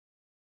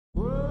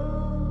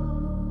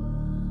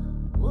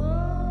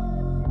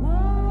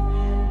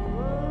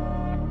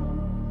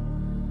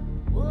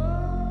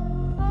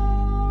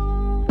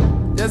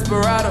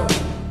Desperado.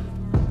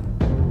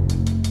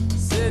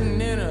 Sitting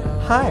in a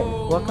Hi,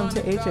 welcome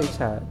to AJ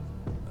Chat.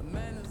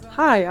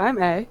 Hi,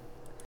 I'm A.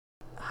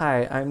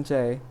 Hi, I'm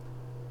Jay.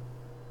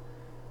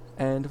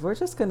 And we're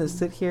just gonna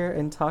sit here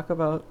and talk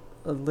about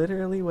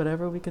literally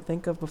whatever we could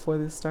think of before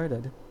this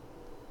started.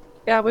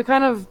 Yeah, we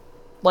kind of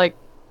like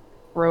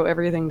wrote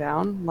everything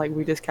down. Like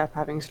we just kept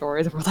having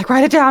stories and we're like,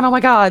 write it down, oh my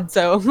god.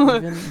 So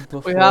Even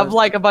we have before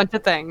like a bunch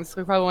of things.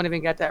 We probably won't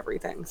even get to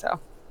everything, so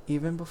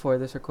even before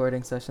this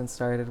recording session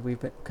started, we've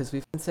been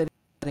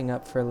setting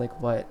up for like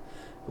what?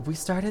 We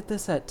started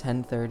this at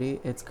 10:30.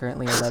 It's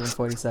currently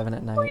 11:47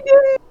 at we night.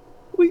 did.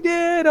 We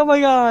did. Oh my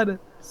god.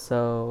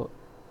 So,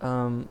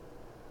 um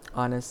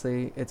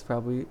honestly, it's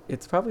probably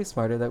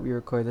smarter that we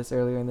record this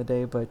earlier in the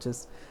day, but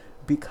just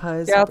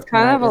because Yeah, it's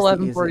kind of night is the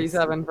easiest.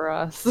 11:47 for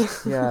us.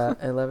 Yeah,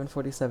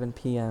 11:47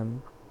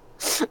 p.m.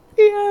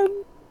 Yeah,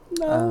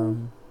 no.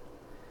 Um,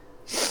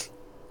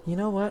 you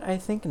know what? I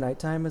think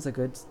nighttime is a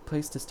good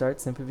place to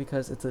start simply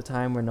because it's a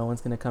time where no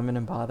one's gonna come in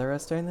and bother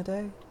us during the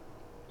day.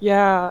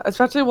 Yeah,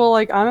 especially well,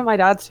 like I'm at my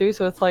dad's too,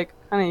 so it's like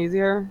kind of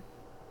easier.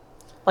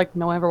 Like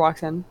no one ever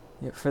walks in.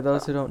 Yeah, for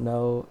those So who don't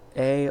know,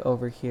 A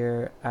over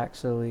here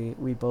actually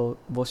we both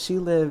well she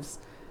lives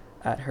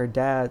at her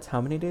dad's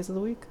how many days of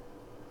the week?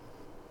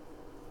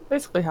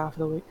 basically half of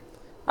the week.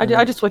 And I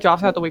then just switch off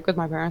throughout the week with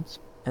my parents.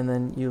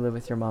 you live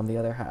with your mom the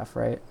other half,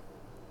 right?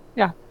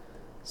 Yeah.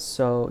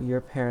 So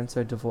your parents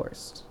are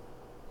divorced.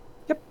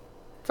 Yep.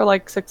 For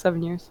like 6,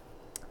 7 years.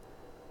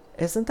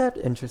 Isn't that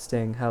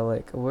interesting how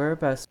like we're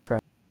best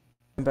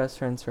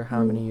friends for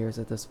how many Mm. years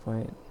at this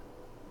point?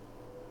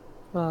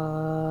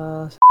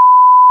 I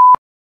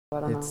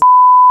don't It's know.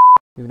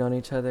 we've known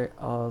each other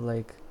all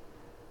like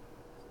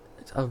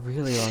a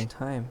really long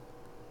time.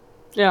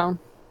 Yeah.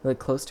 Like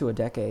close to a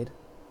decade.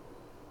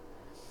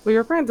 Well,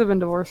 your parents have been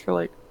divorced for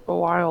like a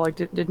while. Like,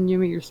 didn't you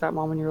meet your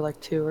stepmom when you were like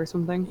 2 or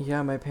something?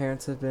 Yeah,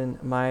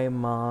 my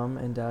mom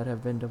and dad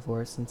have been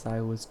divorced since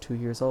I was 2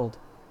 years old.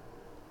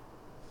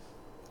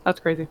 That's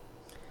crazy.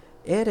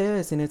 It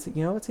is, and it's,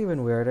 you know what's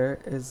even weirder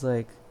is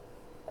like,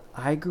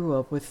 I grew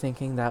up with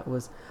thinking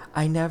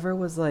I never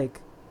was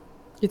like,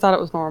 You thought it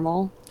was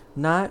normal?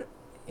 not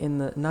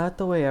not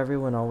the way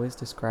everyone always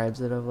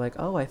describes it of like,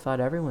 oh, I thought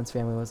everyone's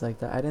family was like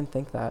that. I didn't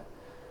think that.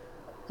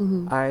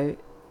 Mm-hmm. I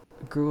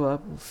grew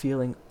up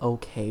feeling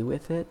okay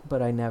with it,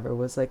 but I never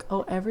was like,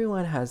 oh,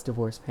 everyone has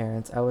divorced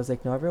parents. I was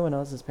like, no, everyone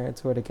else's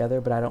parents were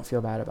together, but I don't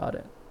feel bad about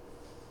it.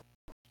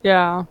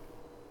 Yeah.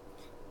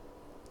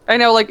 I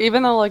know, like,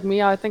 even though, like,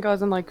 me, I think I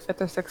was in, like,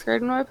 5th or 6th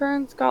grade when my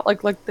parents got,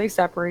 like, they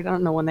separated. I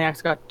don't know when they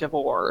actually got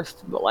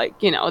divorced, but, like,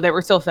 they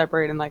were still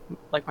separated and, like,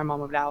 my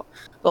mom moved out.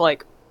 But,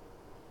 like,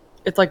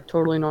 it's, like,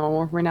 totally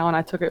normal for me now, and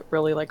I took it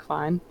really, like,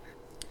 fine.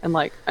 And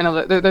like, I know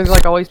that there's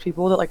like always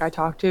people that like I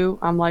talk to.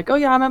 I'm like, oh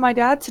yeah, I'm at my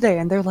dad's today,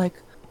 and they're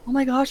like, oh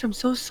my gosh, I'm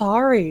so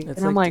sorry. It's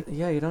And I'm like, like,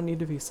 yeah, you don't need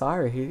to be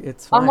sorry.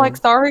 It's fine.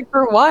 sorry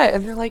for what?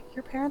 And they're like,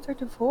 your parents are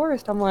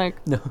divorced. I'm like,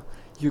 No,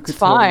 you it's could totally,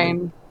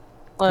 fine.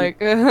 you,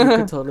 Like, you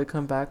could totally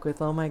come back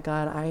with, oh my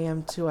god, I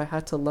am too. I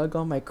had to lug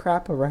all my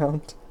crap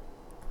around.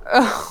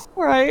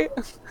 right?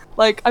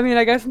 Like, I mean,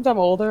 I guess since I'm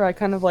older, I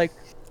kind of like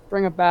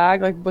bring a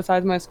bag. Like,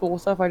 besides my school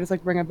stuff, I just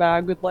like bring a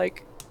bag with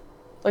like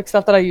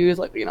stuff that I use,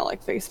 like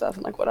like face stuff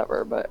and like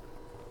whatever. But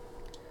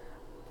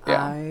yeah.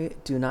 I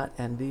do not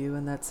envy you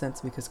in that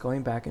sense because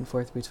going back and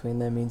forth between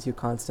them means you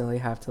constantly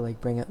have to like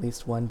bring at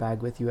least one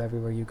bag with you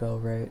everywhere you go,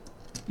 right?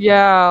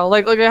 Yeah,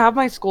 like I have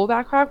my school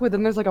backpack, but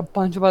then there's like a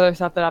bunch of other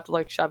stuff that I have to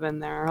like shove in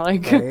there.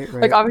 Like Right,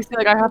 like right. obviously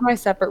like I have my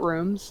separate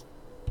rooms,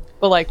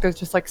 but like there's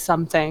just like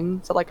some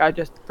things that like I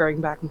just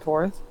bring back and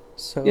forth,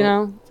 So,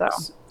 So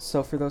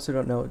so for those who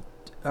don't know,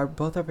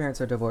 both our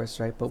parents are divorced,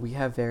 right? But we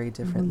have very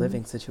different hmm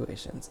living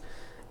situations.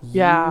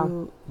 yeah.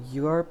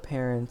 Your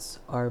parents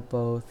are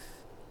both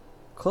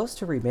close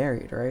to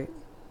remarried, right?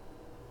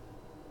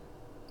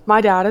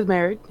 My dad is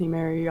married.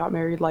 Got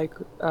married like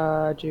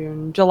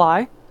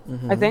July,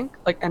 I Mm-hmm. think,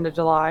 like end of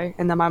July,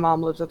 and then my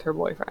mom lives with her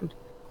boyfriend.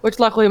 Which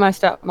luckily my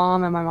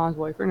stepmom and my mom's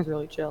boyfriend is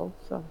really chill,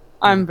 so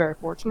Yeah. I'm very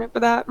fortunate for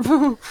that.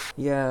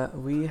 Yeah,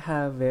 we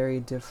have very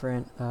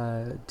different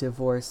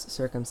divorce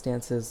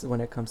circumstances when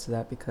it comes to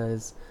that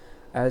because,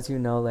 as you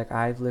know, like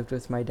I've lived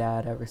with my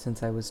dad ever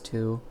since I was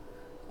two,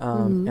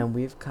 hmm and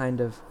we've kind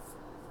of.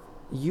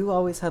 You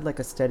always had like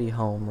a steady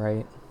home,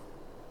 right?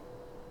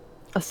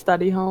 A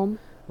study home.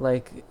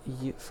 Like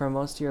for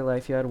most of your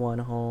life, you had one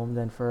home.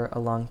 Then for a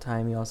long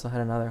time, you also had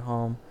another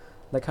home.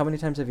 Like, how many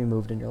times have you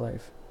moved in your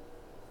life?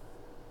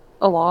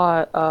 A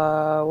lot.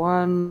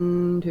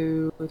 1,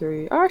 2,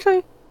 3. Oh,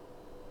 actually,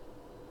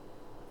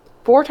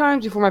 4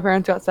 times before my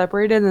parents got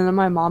separated, and then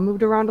my mom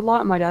moved around a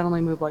lot, and my dad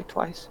only moved like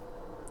twice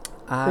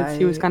because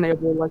he was I kind of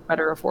able to like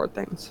better afford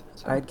things.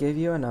 So, I'd give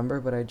you a number,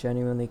 but I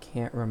genuinely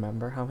can't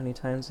remember how many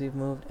times we've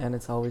moved, and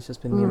it's always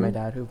just been me and my hmm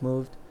dad who've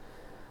moved.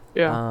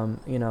 yeah. I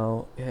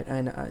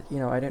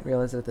didn't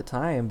realize it at the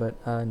time, but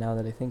now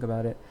that I think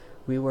about it,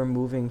 we were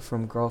moving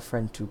from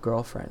girlfriend to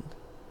girlfriend,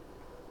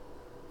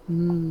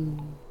 Mm.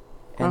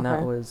 and that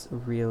Okay. was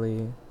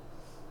really.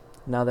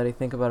 Now that I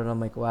think about it, I'm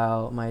like,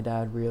 wow, my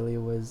dad really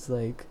was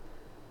like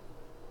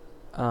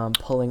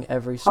pulling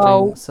every string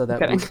Oh, so I'm that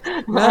kidding.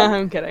 we not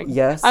I'm kidding.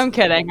 yes I'm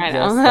kidding. I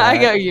know. yes I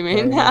get that what you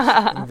mean.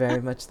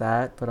 very much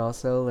that, but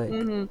also like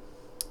Hmm.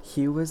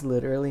 he was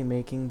literally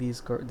making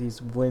these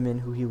women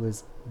who he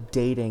was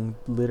dating,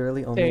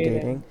 literally only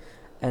dating, Dating.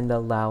 and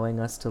allowing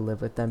us to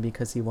live with them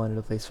because he wanted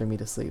a place for me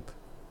to sleep.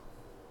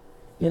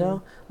 You Mm.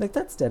 know, like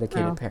that's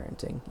dedicated Yeah.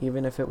 parenting,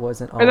 even if it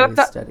wasn't But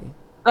always steady.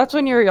 that's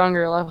when you're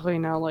younger. Luckily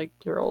now, like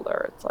you're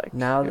older, it's like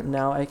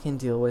Now I can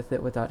deal with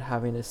it without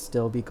having to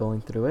still be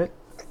going through it.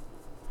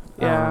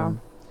 yeah.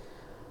 Um,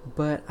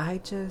 but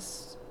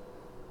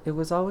it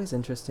was always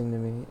interesting to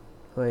me,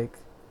 like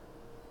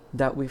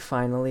that we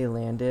finally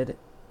landed.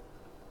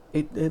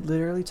 It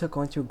literally took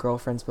going through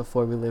girlfriends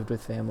before we lived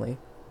with family.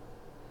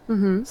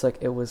 Mhm. So like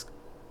it was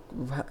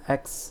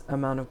X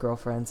amount of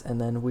girlfriends, and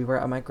then we were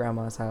at my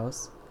grandma's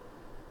house,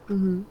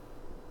 Mhm.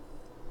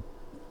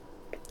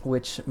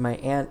 which my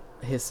aunt,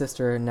 his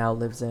sister, now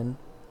lives in,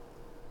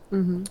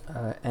 Mhm.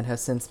 and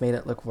has since made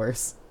it look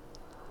worse.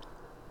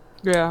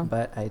 Yeah.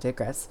 But I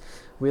digress.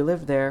 We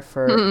lived there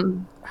for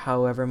Mhm.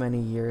 however many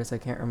years, I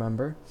can't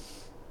remember.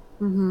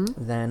 Mhm.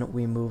 Then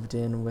we moved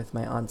in with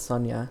my aunt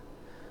Sonia,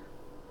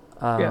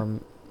 Yeah.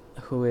 um,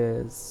 who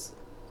is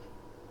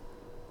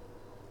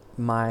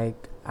my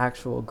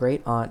actual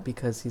great aunt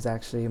because she's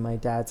actually my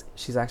dad's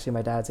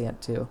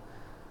aunt too.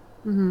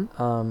 Mhm.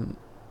 Um,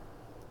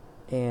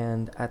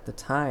 and at the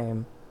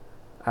time,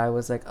 I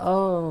was like,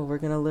 oh, we're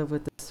gonna live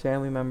with this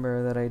family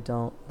member that I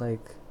don't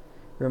like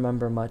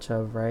remember much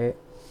of, right?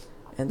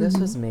 And this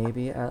was Mhm.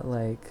 maybe at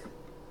like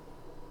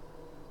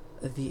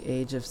the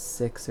age of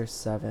 6 or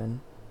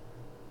 7.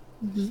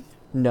 Mhm.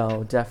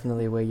 No,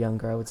 definitely way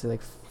younger. I would say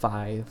like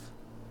 5.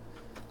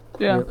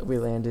 Yeah. We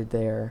landed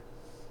there,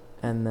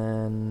 and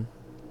then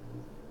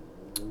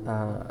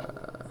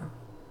uh,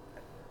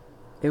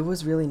 it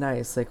was really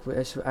nice. Like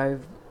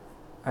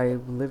I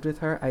lived with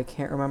her. I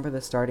can't remember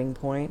the starting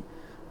point,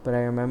 but I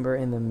remember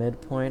in the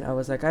midpoint, I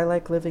was like, I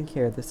like living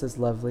here. This is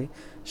lovely.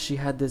 She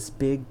had this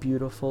big,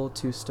 beautiful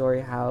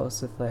 2-story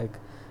house with like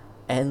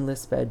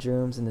endless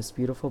bedrooms and this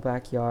beautiful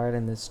backyard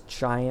and this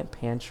giant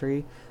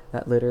pantry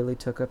that literally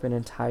took up an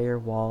entire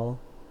wall.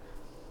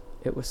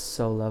 It was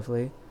so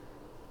lovely.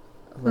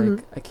 Mhm.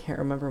 Like, I can't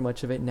remember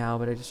much of it now,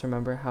 but I just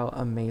remember how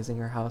amazing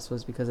her house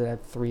was because it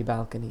had 3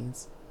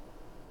 balconies.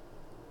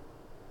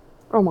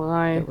 Oh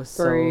It my. was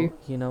so, 3.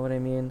 you know what I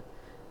mean?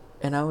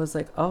 And I was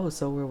like, oh,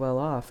 so we're well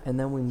off. And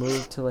then we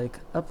moved to like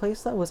a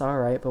place that was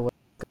alright, but you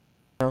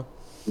know,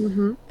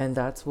 Mhm. and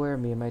that's where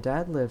me and my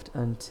dad lived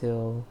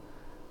until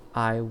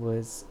I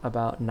was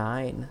about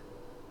 9,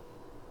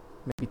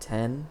 maybe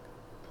 10,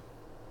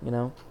 you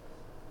know?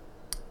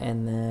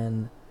 And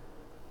then,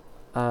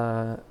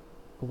 uh,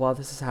 while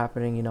this is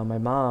happening, my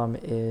mom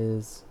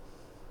is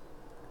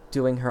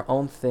doing her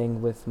own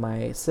thing with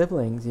my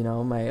siblings,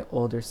 my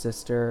older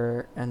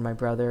sister and my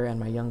brother and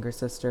my younger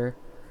sister.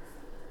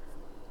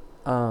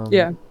 Um,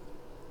 Yeah.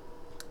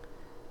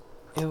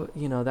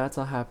 that's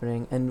all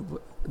happening. And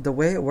the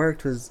way it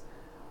worked was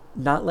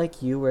not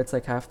like you, where it's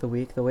like half the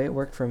week. The way it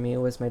worked for me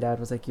was my dad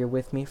was like, you're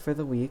with me for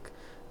the week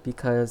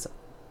because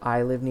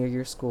I live near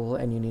your school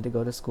and you need to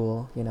go to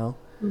school.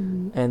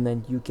 Mhm. And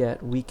then you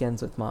get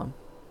weekends with mom.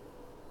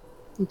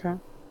 Okay.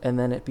 And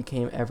then it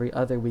became every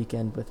other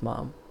weekend with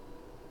mom.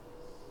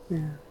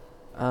 Yeah.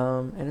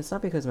 And it's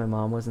not because my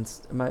mom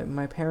wasn't.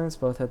 My parents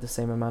both had the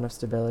same amount of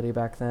stability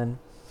back then.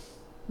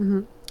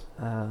 Mhm.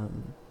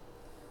 Um,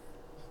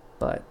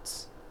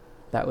 but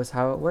that was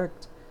how it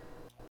worked.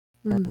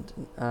 Mhm. And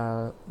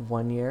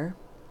one year,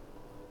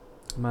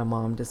 my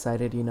mom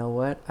decided, you know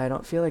what? I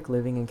don't feel like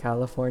living in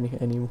California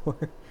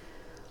anymore,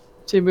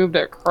 She moved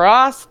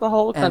across the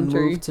whole and moved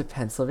country. to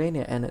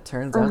Pennsylvania. And it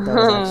turns out that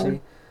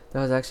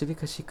was actually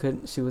because she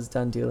couldn't. She was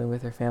done dealing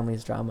with her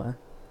family's drama.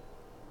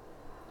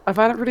 I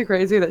find it pretty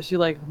crazy that she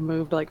like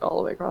moved like all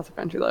the way across the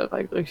country.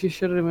 Like she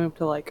should have moved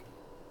to like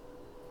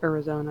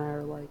Arizona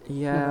or like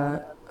Yeah,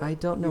 Nevada I or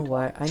don't know Utah.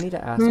 why. I need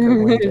to ask her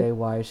one day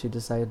why she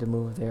decided to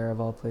move there of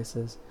all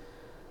places.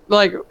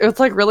 Like it's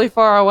like really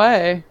far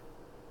away.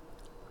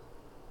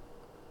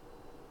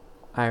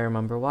 I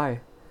remember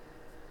why.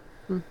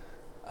 Hmm.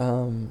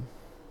 Um,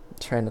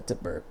 try not to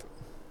burp.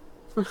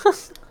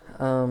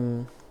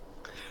 Um,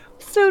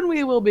 Soon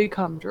we will be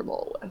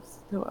comfortable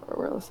with whoever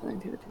we're listening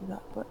to do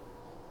that, but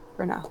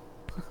for now.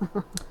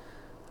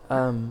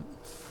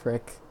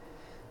 frick.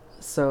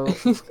 So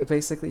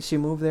basically, she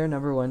moved there,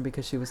 number one,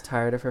 because she was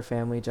tired of her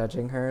family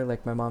judging her,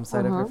 like my mom's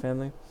side of her Uh-huh.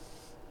 family,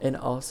 and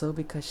also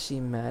because she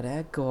met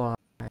a guy,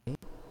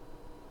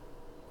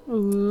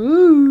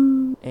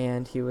 Ooh.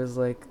 and he was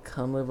like,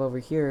 "Come live over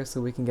here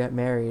so we can get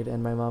married,"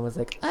 and my mom was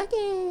like,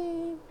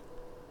 "Okay."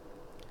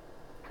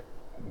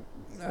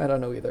 I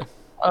don't know either.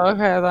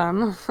 Okay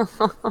then.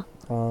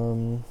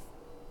 Um,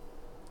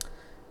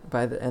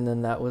 and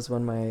then that was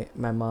when my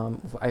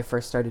mom I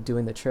first started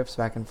doing the trips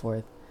back and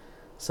forth.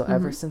 So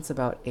ever Mhm. since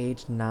about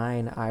age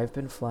 9, I've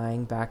been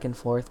flying back and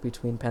forth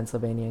between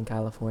Pennsylvania and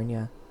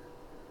California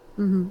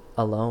Mhm.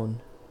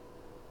 alone.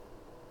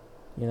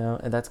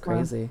 And that's Wow.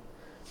 crazy.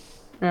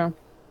 Yeah.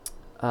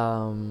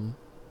 Um,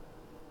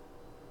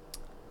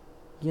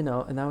 you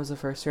know, and that was the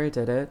first year I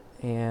did it,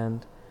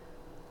 and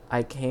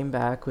I came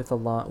back with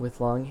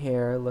long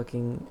hair,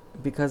 looking,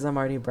 because I'm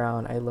already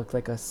brown, I look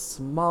like a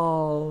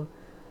small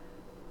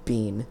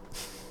bean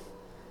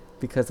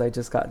because I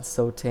just got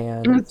so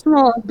tan.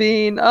 Small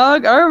bean.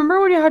 Ugh, I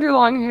remember when you had your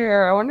long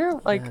hair. I wonder,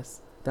 like,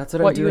 Yes, that's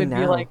what I'm what you doing would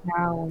be now. like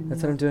now.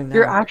 That's what I'm doing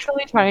You're now.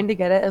 actually trying to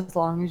get it as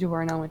long as you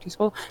were in elementary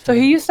school. So he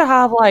Trying. used to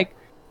have like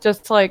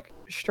just like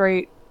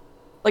straight,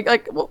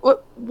 like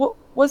what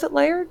was it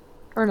layered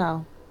or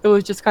no? It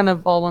was just kind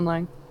of all one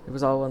length. It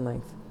was all one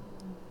length.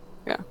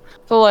 Yeah.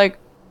 So like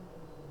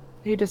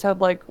he just had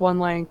like one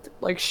length,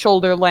 like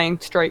shoulder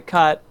length, straight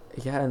cut,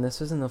 Yeah, and this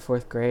was in the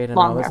fourth grade, and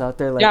I long was hair. out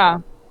there like, Yeah.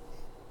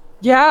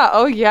 Yeah.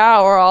 Oh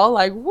yeah. We're all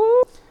like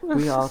woo.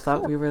 we all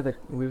thought we were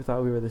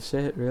the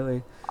shit,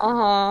 really.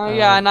 Uh-huh.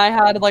 Yeah, Um, and I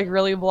had like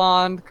really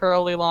blonde,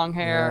 curly, long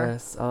hair.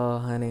 yes. Oh,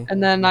 honey.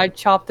 And then I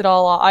chopped it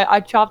all off. I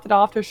chopped it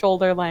off to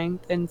shoulder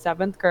length in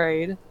seventh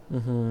grade.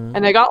 Mm-hmm.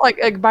 And I got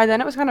like by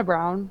then it was kind of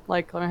brown.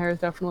 Like my hair is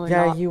definitely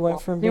Yeah, not you went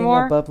blonde from being a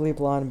anymore. bubbly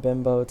blonde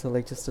bimbo to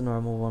like just a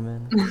normal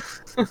woman.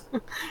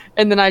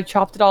 And then I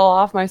chopped it all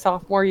off my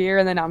sophomore year,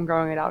 and then I'm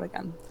growing it out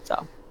again.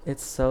 So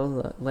It's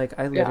so like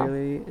I yeah.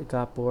 literally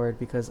got bored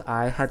because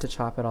I had to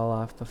chop it all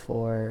off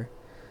before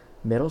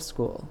middle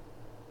school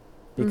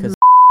Mm-hmm. because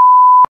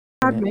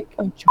I'd it. make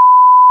a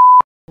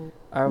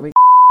Are we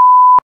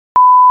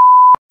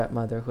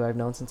stepmother who I've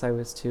known since I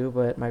was 2,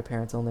 but my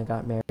parents only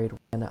got married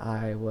when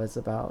I was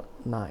about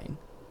 9.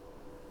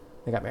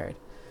 They got married.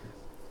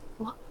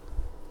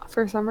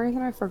 For some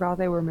reason, I forgot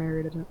they were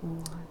married. I don't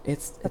know why.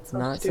 It's That's it's so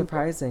not stupid.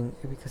 surprising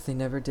because they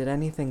never did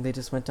anything. They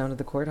just went down to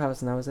the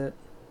courthouse and that was it.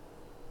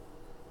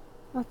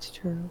 That's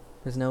true.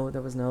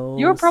 There was You no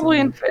were probably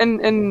in scene.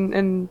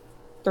 in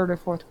third or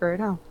fourth grade,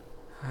 huh?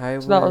 I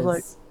So that was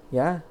like was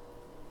yeah.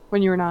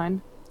 when you were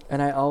 9.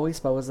 And I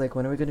always was like,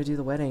 when are we gonna do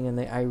the wedding? And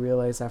I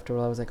realized after a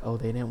while I was like, oh,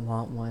 they didn't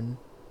want one.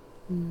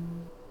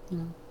 Mm. Yeah.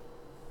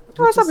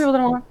 Well, Which some is people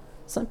don't want.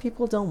 some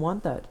people don't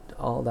want that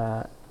all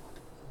that.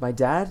 My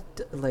dad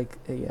like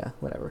yeah,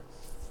 whatever.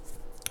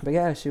 But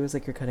yeah, she was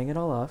like, you're cutting it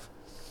all off.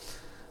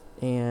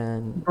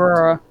 And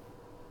Bruh.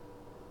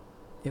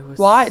 it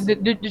Why? was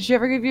Did she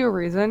ever give you a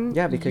reason?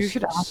 yeah, You because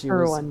should ask she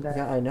her was one day.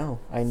 yeah, I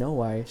know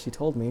why. She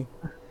told me.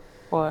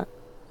 What?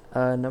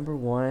 Number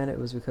one, it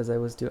was because I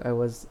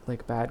was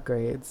like bad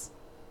grades.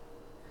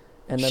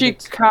 And number She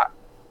two, cut.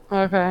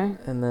 Okay.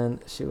 and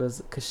then she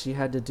was because she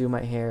had to do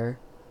my hair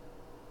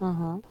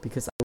Uh-huh.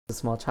 because I was a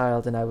small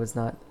child and I was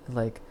not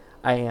like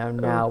I am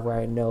Ugh. now where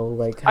I know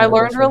like how I to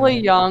brush learned my really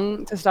hair.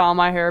 young to style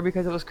my hair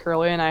because it was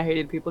curly and I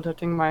hated people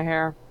touching my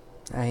hair.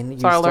 So You I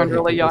still learned hate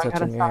really people young how to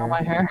touching your style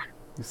my hair. hair.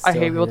 You I still hate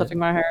people hate it. touching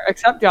my hair,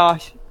 except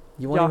Josh.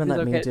 You won't Josh even is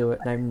let me okay. do it,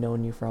 and I've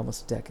known you for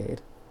almost a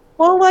decade.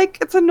 Well, like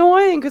it's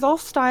annoying because I'll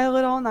style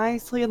it all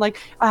nicely and like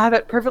I have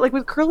it perfect. Like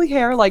with curly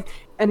hair, like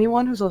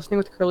anyone who's listening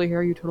with curly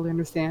hair, you totally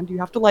understand. You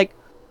have to like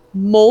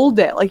mold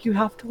it. Like you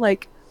have to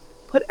like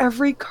put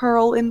every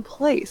curl in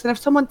place. And if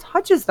someone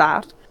touches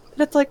that,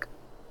 then it's like,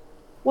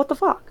 what the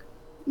fuck?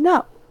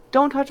 No,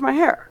 don't touch my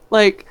hair.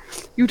 Like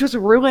you just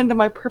ruined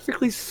my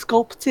perfectly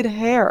sculpted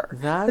hair.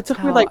 It That's took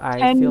me how like I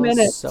 10 feel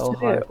minutes so to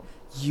do. hard.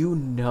 You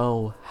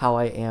know how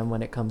I am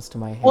when it comes to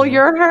my Well, hair.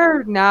 your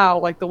hair now,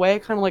 like the way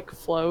it kind of like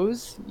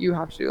flows, you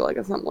have to do like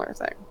a similar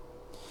thing.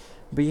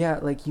 But yeah,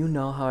 like you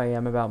know how I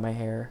am about my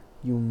hair.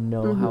 You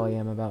know how I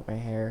Hmm. am about my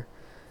hair.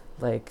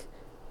 Like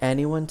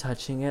anyone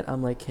touching it,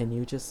 I'm like, can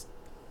you just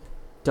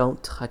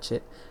don't touch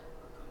it?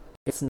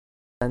 It's not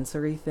a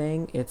sensory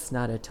thing. It's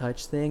not a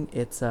touch thing.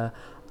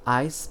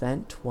 I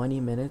spent 20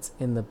 minutes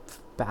in the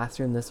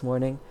bathroom this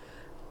morning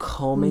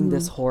combing Hmm.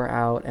 this whore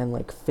out and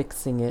like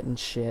fixing it and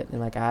shit and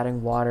like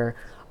adding water.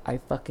 I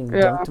fucking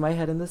Yeah, dunked my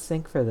head in the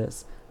sink for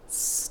this.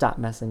 Stop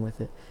messing with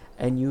it.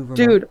 And you remember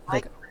dude.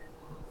 like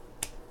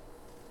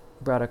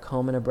brought a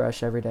comb and a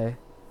brush every day.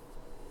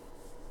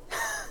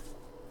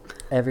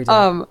 Every day.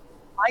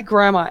 My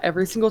grandma,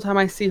 every single time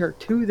I see her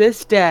to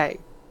this day,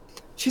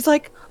 she's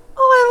like, "Oh,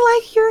 I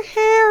like your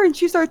hair," and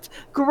she starts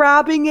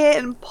grabbing it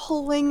and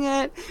pulling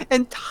it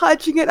and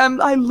touching it.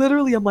 I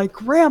literally am like,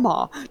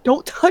 "Grandma,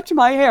 don't touch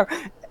my hair."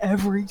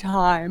 Every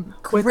time,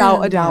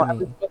 without a doubt,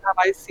 every Grandmammy. single time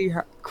I see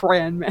her,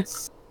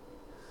 grandmiss.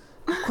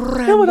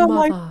 No, and I'm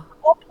like, Grandmother.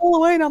 I'll pull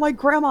away, and I'm like,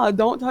 "Grandma,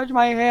 don't touch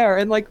my hair."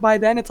 And like by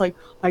then, it's like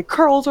my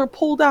curls are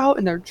pulled out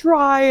and they're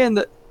dry,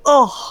 and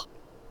ugh,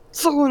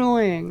 so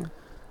annoying.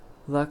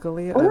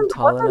 Luckily, I'm Wasn't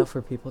tall wasn't enough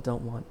where people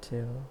don't want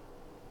to.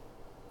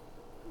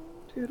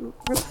 dude,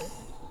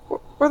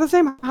 we're the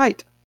same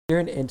height. You're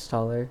an inch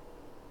taller.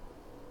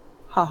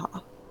 Haha.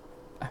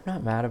 I'm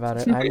not mad about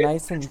it. I'm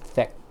nice and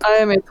thick. I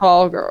am a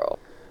tall girl.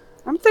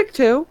 I'm thick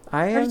too.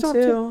 I I just am don't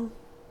have titties. too.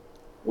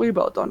 We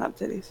both don't have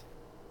titties.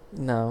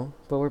 No,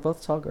 but we're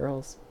both tall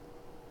girls.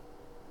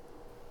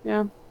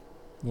 Yeah.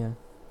 Yeah.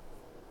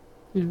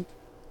 Yeah.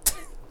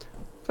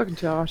 Fucking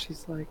Josh,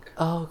 he's like,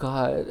 Oh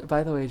god.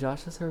 By the way,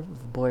 Josh is her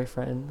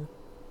boyfriend.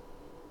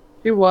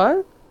 you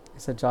what? I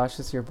said Josh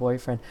is your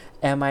boyfriend.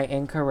 Am I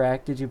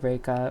incorrect? Did you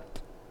break up?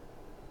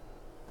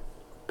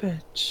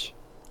 Bitch.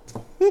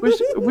 Do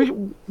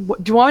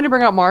you want me to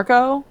bring up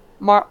Marco?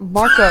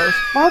 Marcos.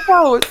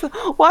 Marcos.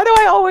 Why do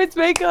I always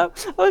make up?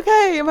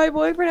 Okay, my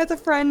boyfriend has a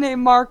friend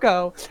named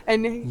Marco,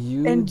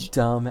 You and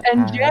dumb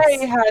and Jay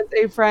ass. has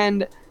a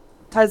friend,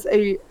 has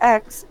a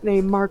ex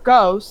named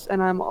Marcos,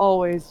 and I'm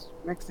always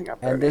mixing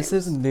up their And this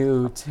is names.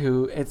 new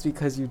too. It's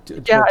because Yeah,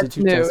 what, did it's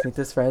you new. just meet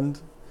this friend?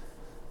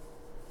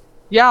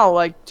 Yeah,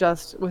 like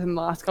just within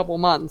the last couple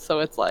months, so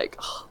it's like,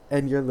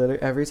 And you're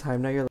literally, every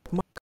time now you're like,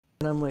 Mark.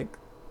 And I'm like,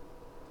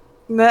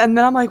 and then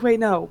I'm like, wait,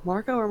 no,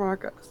 Marco or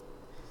Marcos?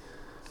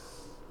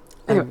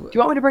 I, Anyway, do you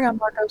want me to bring up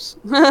Marcos?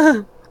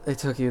 it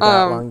took you that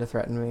um, long to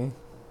threaten me.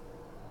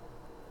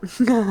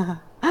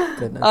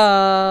 Goodness.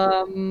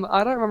 I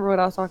don't remember what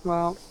I was talking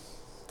about.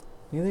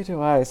 Neither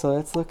do I. So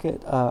let's look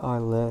at our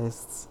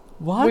lists.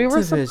 We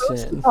were supposed to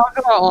WandaVision. talk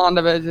about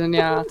WandaVision,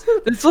 yeah.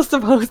 This was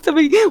supposed to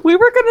be. We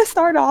were gonna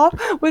start off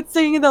with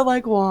singing the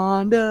like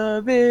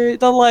WandaVision,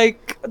 the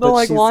But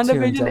like she's tune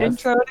WandaVision deaf.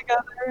 intro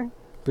together,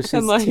 But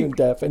and she's like tune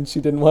deaf and she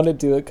didn't want to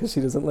do it because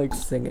she doesn't like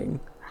singing.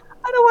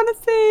 I don't want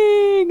to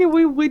sing,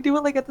 and we do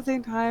it like at the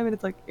same time, and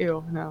it's like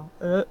ew, no.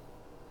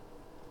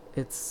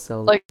 It's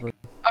so Like, lovely.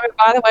 okay,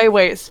 by the way,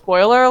 wait,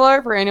 spoiler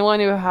alert for anyone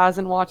who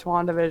hasn't watched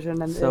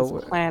WandaVision and is So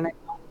planning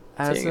on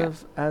as seeing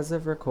it.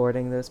 of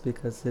recording this,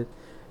 because it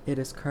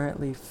is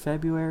currently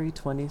February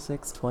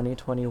 26,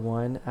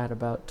 2021 at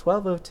about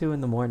 12:02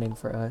 in the morning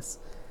for us.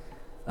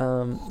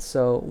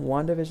 So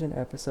WandaVision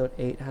episode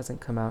 8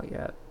 hasn't come out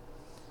yet.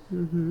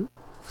 Mm-hmm.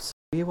 So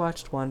we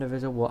watched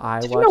WandaVision. Well, I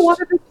Did you know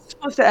watched. WandaVision is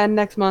supposed to end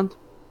next month?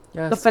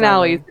 The Yes,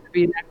 finale is starting. going to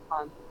be next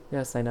month.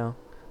 Yes, I know.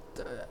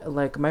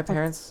 Like Like, my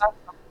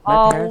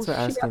oh parents were shit.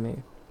 asking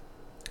me.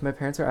 My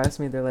parents were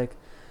asking me. They're like,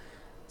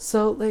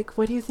 so like,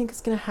 what do you think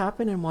is gonna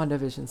happen in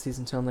WandaVision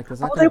season 2? I'm like,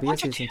 there's not Oh, they gonna be a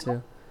want you season to.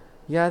 2.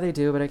 Yeah, they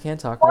do, but I can't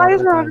talk Why about it is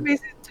with there not going them to be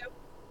season 2?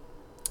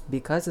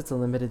 because it's a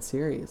limited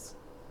series.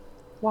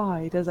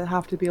 Why does it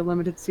have to be a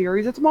limited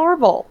series? It's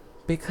Marvel.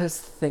 Because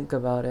think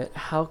about it.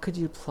 How could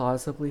you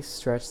plausibly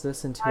stretch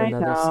this into I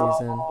another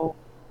season? know.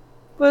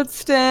 But I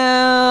still,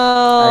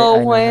 know how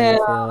you man.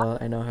 feel.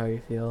 I know how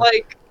you feel.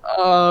 Like,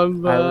 I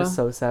was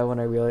so sad when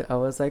I realized. I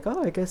was like,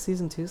 oh, I guess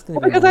season 2 is gonna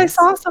well, be because I nice.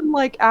 saw some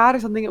like ad or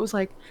something. It was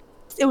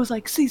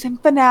like season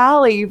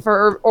finale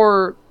for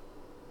or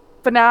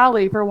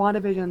finale for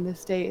WandaVision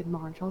this date in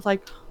March. I was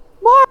like,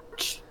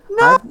 March,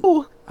 I've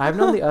no. I've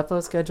known the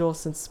upload schedule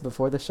since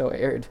before the show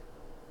aired.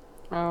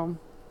 um,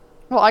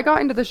 well, I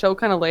got into the show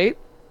kind of late.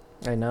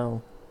 I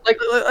know. Like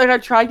I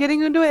tried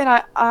getting into it,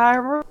 and I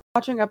remember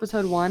watching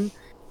episode 1,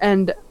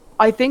 and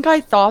I think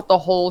I thought the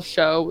whole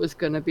show was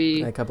gonna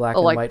be Like a black a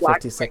and like white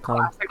black 50s and white sitcom.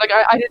 classic. Like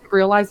I didn't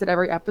realize that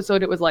every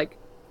episode it was like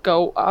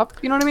go up.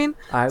 You know what I mean?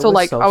 I So was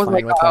like so I was fine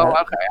like, with oh,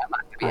 that. okay, I'm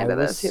not gonna be I into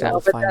was this,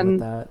 so But fine with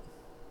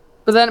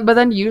that.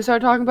 then you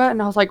started talking about it,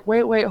 and I was like,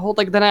 wait, hold.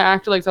 Like then I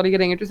actually like started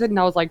getting interested, and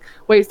I was like,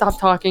 wait, stop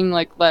talking.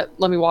 Like let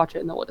me watch it,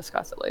 and then we'll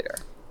discuss it later.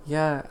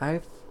 Yeah, I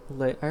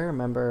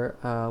remember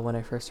when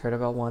I first heard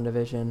about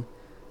WandaVision,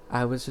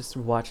 I was just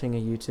watching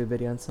a YouTube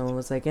video and someone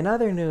was like, in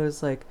other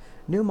news, like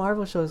new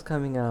Marvel shows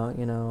coming out,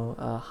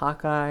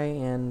 Hawkeye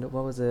and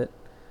what was it?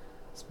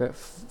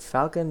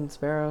 Falcon,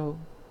 Sparrow,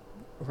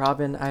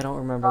 Robin, I don't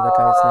remember the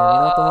guy's name. You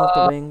know the one with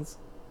the Uh, wings?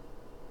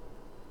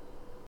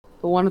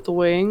 the one with the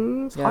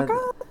wings, Yeah, Hawkeye?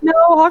 No,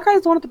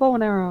 Hawkeye's the one with the bow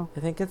and arrow. I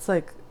think it's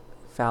like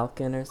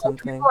Falcon or Oh, people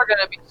something. are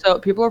gonna be so.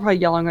 People are probably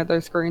yelling at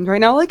their screens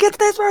right now, like it's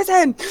this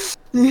person.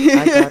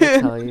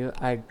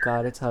 I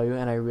gotta tell you,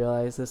 and I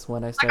realized this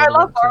when I Like I started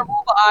love watching.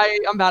 Marvel, but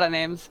I'm bad at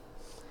names.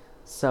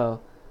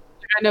 So,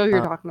 Like, I know who you're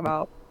um, talking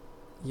about.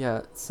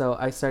 yeah, so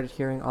I started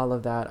hearing all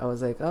of that. I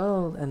was like,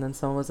 oh, and then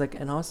someone was like,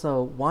 and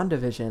also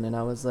WandaVision, and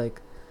I was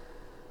like,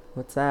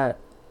 what's that?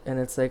 And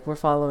it's like, we're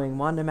following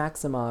Wanda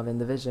Maximoff in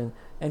the Vision.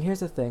 And here's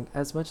the thing,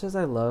 as much as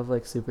I love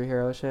like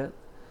superhero shit,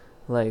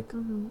 like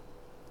Hmm.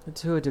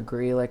 to a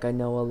degree, like I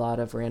know a lot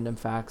of random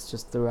facts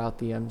just throughout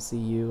the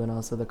MCU and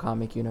also the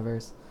comic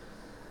universe.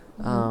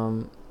 Hmm.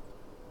 Um,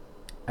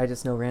 I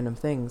just know random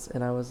things,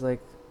 and I was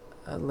like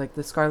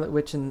the Scarlet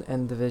Witch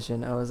and the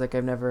Vision. I was like,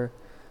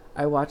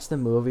 I watched the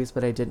movies,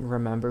 but I didn't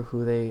remember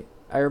who they.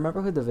 I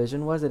remember who the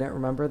Vision was. I didn't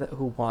remember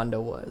who Wanda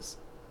was.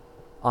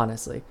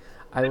 Honestly,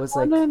 I was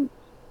like, Wanda,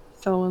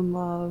 so in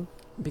love.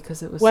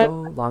 because it was When so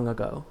long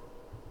ago.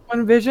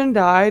 Vision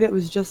died, it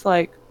was just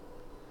like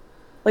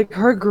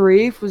her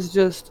grief was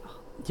just.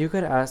 You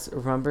could ask.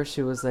 Remember,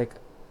 she was like,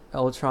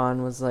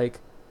 Ultron was like,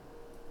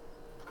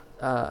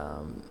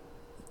 um,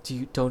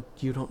 you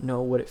don't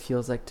know what it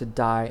feels like to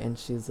die, and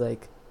she's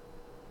like,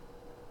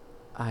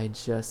 I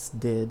just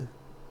did,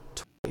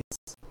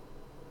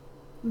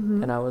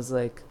 Hmm. and I was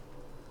like,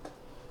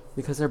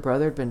 because her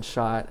brother had been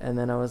shot, and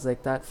then I was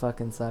like, that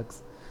fucking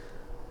sucks.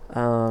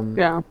 Um,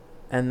 Yeah.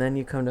 and then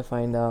you come to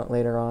find out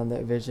later on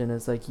that Vision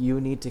is like,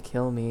 you need to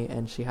kill me,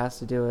 and she has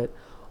to do it,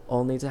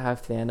 only to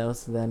have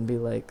Thanos then be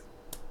like,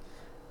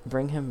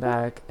 bring him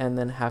back, and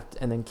then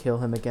and then kill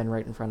him again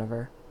right in front of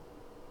her.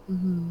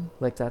 Hmm.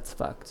 Like that's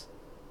fucked,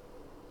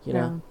 you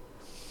Yeah. know.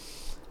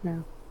 Yeah.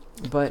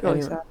 But It's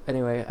really sad.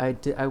 anyway, I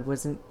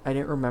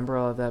didn't remember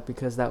all of that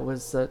because that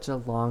was such a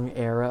long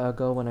era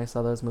ago when I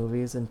saw those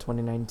movies in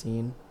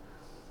 2019.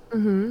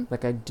 Mm-hmm.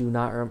 Like I do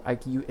not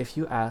like you. If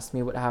you asked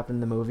me what happened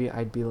in the movie,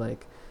 I'd be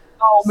like,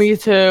 Oh, me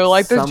too.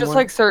 Like, there's just someone,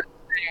 like certain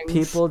things.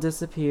 people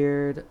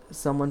disappeared.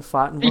 Someone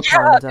fought in Yeah, dude,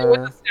 with the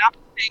Wakanda. snap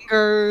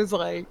fingers,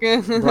 like.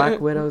 Black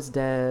Widow's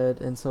dead,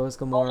 and so is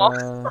Almost.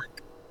 Gamora.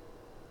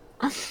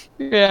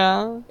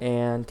 Yeah.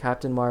 And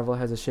Captain Marvel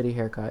has a shitty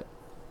haircut.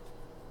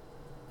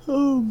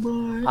 Oh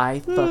my. I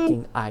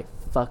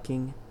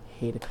fucking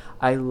hate it.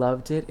 I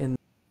loved it in the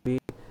movie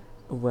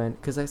when,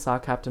 because I saw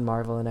Captain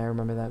Marvel and I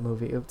remember that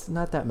movie. It's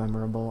not that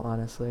memorable,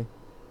 honestly.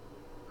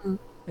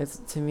 It's,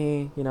 to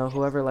me,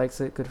 whoever likes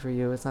it, good for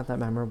you. It's not that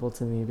memorable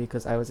to me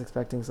because I was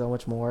expecting so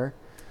much more,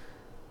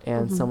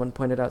 and Mm-hmm. someone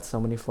pointed out so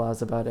many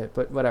flaws about it.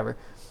 But whatever.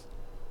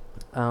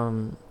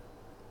 Um,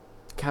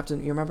 you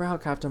remember how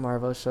Captain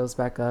Marvel shows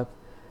back up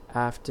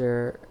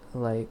after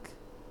like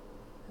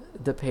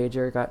the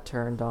pager got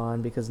turned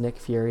on because Nick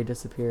Fury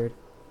disappeared?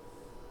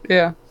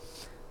 Yeah.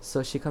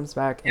 So she comes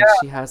back and Yeah.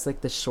 she has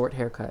like the short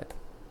haircut,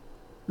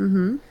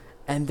 Mm-hmm.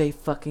 and they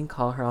fucking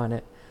call her on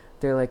it.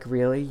 They're like,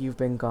 "Really? You've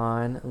been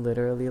gone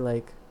literally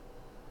like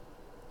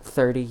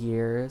 30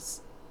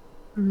 years,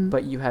 Mm-hmm.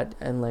 but you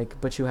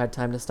had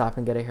time to stop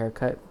and get a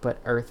haircut, but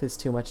Earth is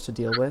too much to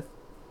deal with."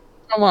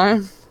 Come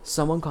on.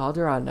 Someone called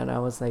her on it, and I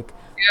was like,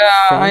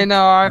 Yeah, I "Thank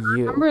know. I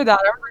you." remember that.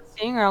 I remember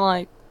seeing her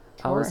like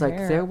I was short like,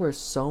 hair. there were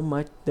so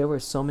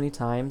many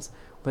times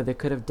where they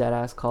could have dead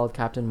ass called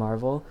Captain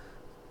Marvel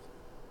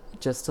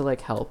just to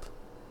like help.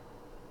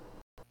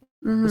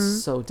 It was Mm-hmm.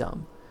 so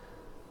dumb.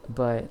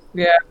 But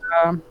Yeah.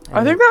 I think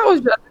anyway, that was.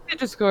 I think they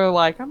just go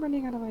like, I'm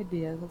running out of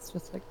ideas. Let's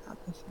just like add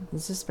this in.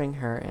 let's just bring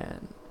her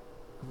in.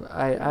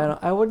 Yeah.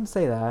 I wouldn't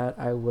say that.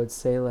 I would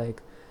say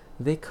like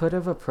they could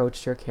have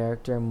approached her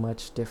character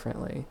much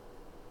differently.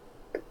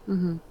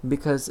 Mm-hmm.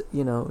 Because,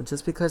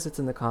 just because it's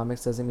in the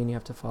comics doesn't mean you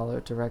have to follow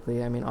it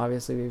directly. I mean,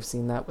 obviously we've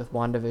seen that with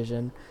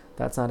WandaVision.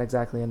 That's not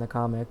exactly in the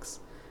comics.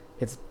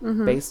 It's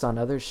Mm-hmm. based on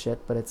other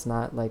shit, but it's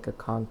not like a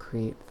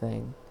concrete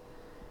thing.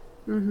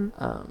 Mm-hmm.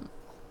 Um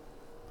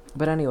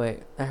but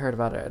anyway, I heard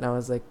about it and I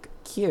was like,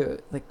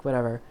 cute, like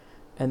whatever.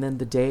 And then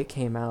the day it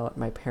came out,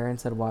 my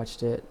parents had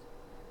watched it,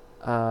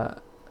 uh,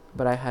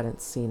 but I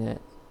hadn't seen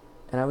it.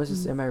 And I was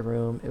just Mm-hmm. in my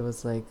room. It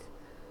was like,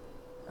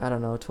 I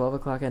don't know, 12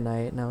 o'clock at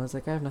night, and I was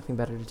like, I have nothing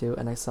better to do.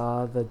 And I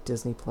saw the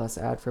Disney Plus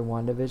ad for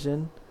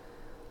WandaVision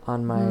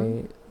on Mm-hmm.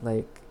 my,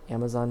 like,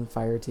 Amazon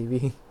Fire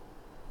TV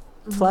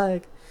Mm-hmm.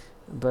 plug.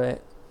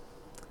 But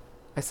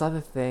I saw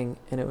the thing,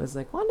 and it was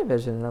like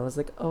WandaVision, and I was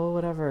like, oh,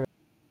 whatever.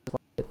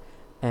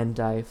 And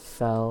I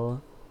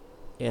fell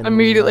in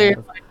Immediately.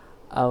 love.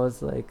 I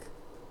was like,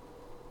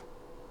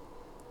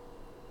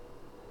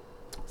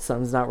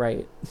 something's not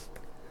right.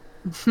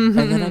 And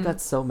then I got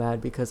so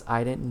mad because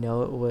I didn't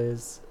know it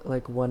was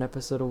like one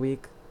episode a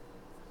week.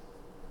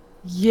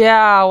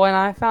 Yeah, when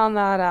I found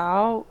that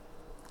out,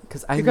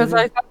 Because I because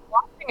I literally, started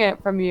watching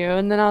it from you,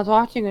 and then I was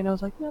watching it, and I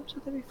was like, no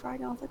episode's every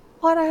Friday. I was like,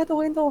 what? I had to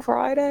wait until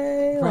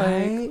Friday?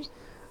 right?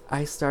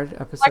 I started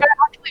Like episode, I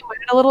actually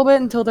waited a little bit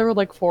until there were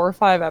like 4 or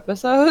 5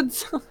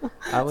 episodes. I So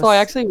I was,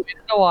 actually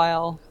waited a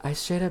while. I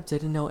straight up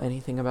didn't know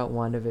anything about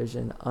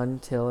WandaVision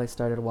until I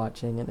started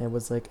watching, and it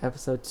was like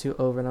episode 2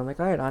 over, and I'm like,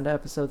 alright, on to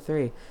episode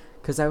 3.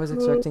 Because I was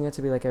expecting it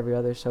to be like every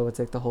other show, it's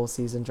like the whole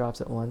season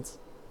drops at once.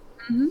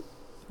 Mm-hmm.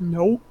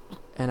 Nope.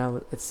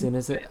 And as soon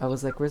as I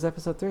was like, where's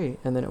episode 3?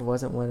 And then it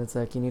wasn't one, it's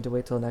like, you need to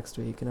wait till next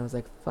week. And I was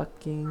like,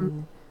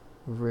 fucking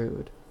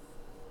rude.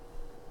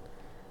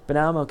 But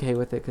now I'm okay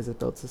with it because it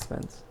builds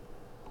suspense.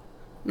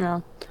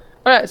 Yeah.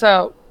 Okay,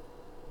 so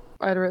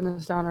I had written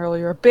this down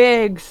earlier.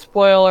 Big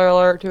spoiler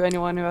alert to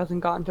anyone who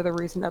hasn't gotten to the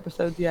recent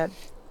episodes yet.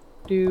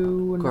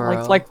 Do not,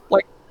 Girl, like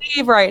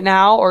leave right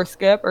now or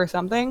skip or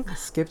something.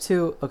 skip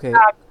to, okay,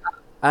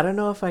 I don't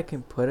know if I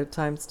can put a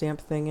timestamp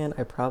thing in.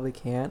 I probably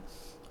can't.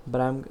 But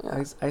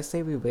Yeah, I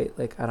say we wait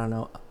like, I don't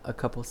know, a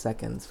couple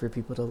seconds for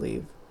people to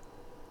leave.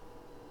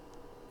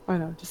 I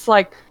know. Just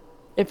like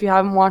if you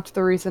haven't watched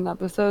the recent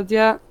episodes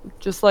yet,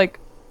 just like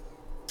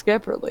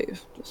skip or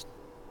leave. Just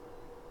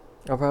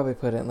I'll probably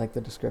put it in like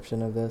the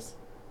description of this.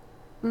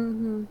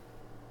 mm-hmm.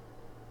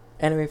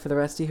 Anyway, for the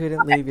rest of you who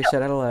didn't leave, you're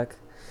shit out of luck.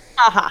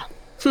 Haha.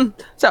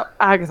 So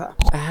Agatha.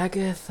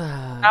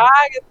 Agatha.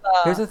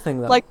 Here's Agatha. the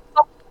thing though. Like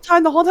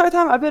the whole entire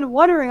time I've been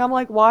wondering, I'm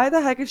like, why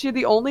the heck is she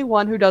the only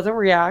one who doesn't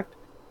react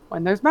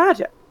when there's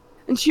magic?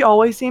 And she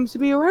always seems to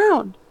be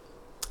around.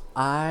 Oh.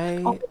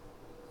 I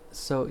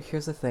So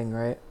here's the thing,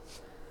 right?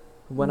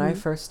 When I Mm-hmm.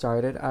 first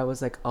started, I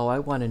was like, "Oh, I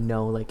want to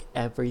know like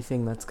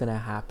everything that's gonna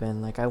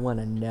happen. Like, I want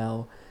to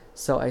know."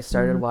 So I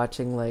started Mm-hmm.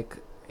 watching like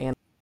anime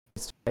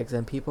Easter eggs,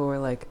 and people were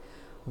like,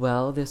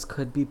 "Well, this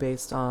could be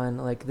based on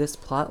like this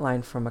plot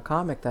line from a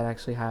comic that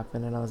actually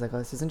happened." And I was like, "Oh,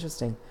 this is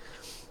interesting."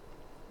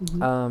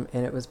 Mm-hmm.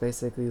 And it was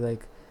basically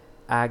like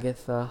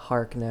Agatha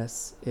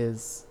Harkness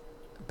is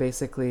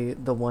basically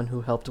the one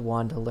who helped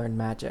Wanda learn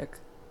magic.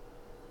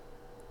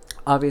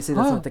 Obviously,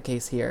 that's not Oh. the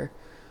case here.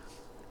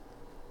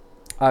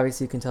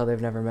 Obviously, you can tell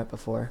they've never met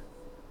before.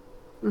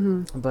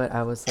 Mm-hmm. But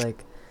I was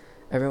like,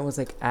 everyone was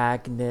like,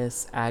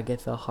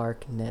 Agatha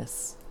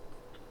Harkness.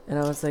 And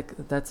I was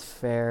like, that's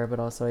fair, but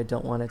also I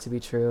don't want it to be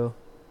true.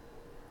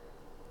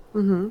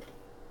 Mm-hmm.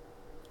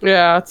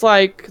 Yeah, it's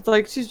like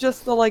she's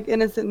just the like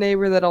innocent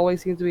neighbor that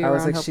always seems to be I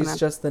was around like, helping she's out.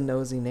 just the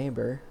nosy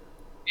neighbor.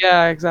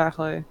 Yeah,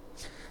 exactly.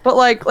 But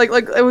like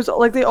it was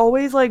like they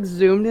always like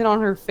zoomed in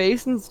on her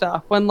face and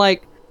stuff when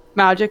like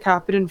magic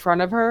happened in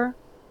front of her.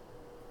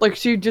 Like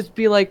she'd just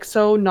be like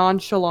so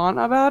nonchalant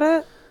about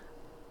it,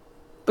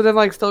 but then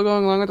like still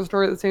going along with the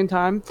story at the same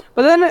time.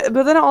 But then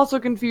it also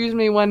confused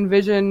me when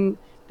Vision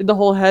did the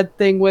whole head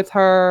thing with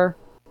her,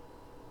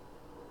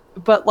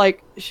 but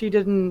like she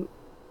didn't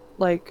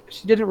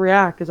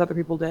react as other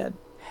people did.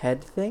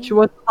 Head She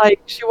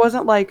thing?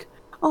 wasn't like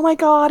oh my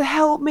god,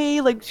 help me,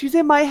 like she's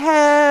in my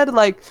head.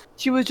 Like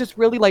she was just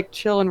really like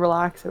chill and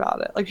relaxed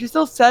about it. Like she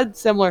still said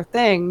similar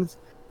things,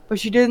 but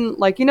she didn't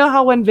like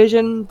how when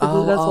Vision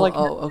Oh, does oh, like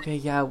oh, okay,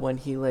 yeah, when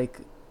he like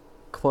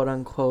quote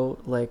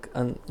unquote like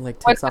when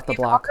takes off the he found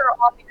block. her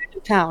on the edge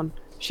of town.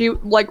 She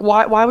like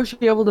why was she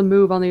able to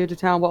move on the edge of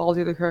town while all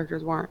the other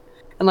characters weren't?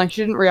 And like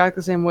she didn't react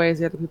the same way as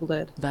the other people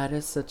did. That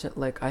is such a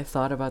like I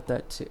thought about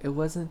that too. It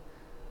wasn't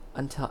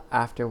until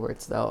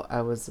afterwards though.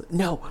 I was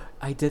no,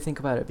 I did think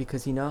about it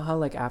because you know how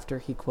like after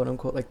he quote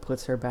unquote like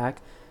puts her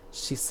back,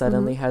 she Hmm.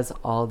 suddenly has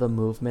all the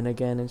movement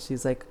again and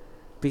she's like,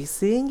 "Be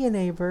seeing you,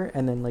 neighbor,"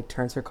 and then like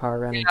turns her car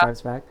around and Yeah,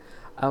 drives back.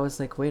 I was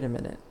like, "Wait a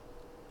minute.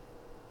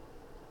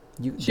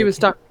 You she they was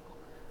can't." stuck.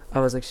 I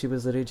was like, "She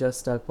was literally just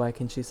stuck. Why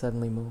can she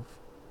suddenly move?"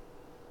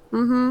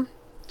 Mm-hmm.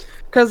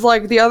 Because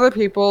like the other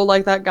people,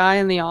 like that guy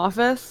in the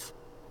office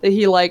that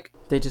he like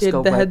They just did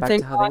go the right head back thing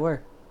to how they on.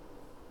 were.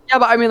 Yeah,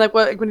 but I mean, like,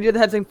 when he did the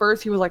head thing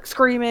first, he was like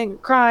screaming,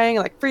 crying,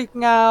 like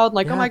freaking out,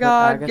 like, "Oh Yeah, my but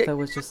god, Agatha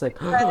was just like,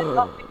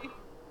 help me!"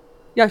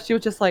 Yeah, she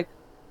was just like,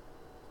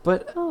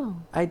 but "Oh,"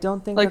 I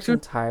don't think like that's she was.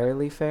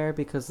 entirely fair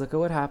because look at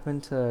what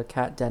happened to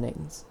Kat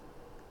Dennings,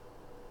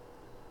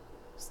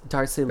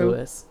 Darcy Who?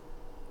 Lewis.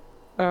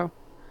 Oh,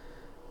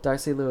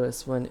 Darcy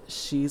Lewis, when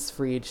she's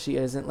freed, she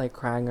isn't like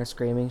crying or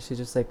screaming. She's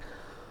just like,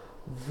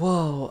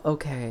 whoa,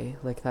 okay,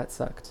 like that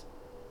sucked.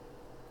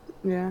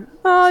 yeah.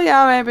 Oh,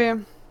 yeah,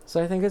 maybe.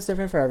 So I think it's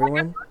different for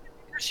everyone.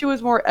 She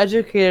was more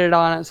educated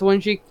on it, so when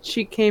she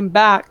came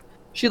back,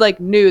 she like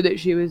knew that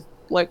she was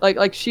like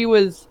She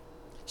didn't.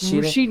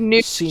 she knew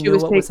that She she knew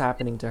was what was taking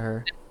happening to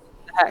her.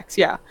 the hex.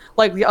 Yeah,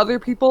 like the other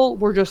people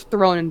were just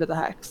thrown into the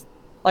hex.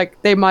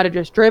 Like they might have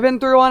just driven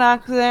through on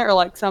accident or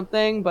like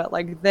something, but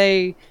like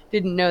they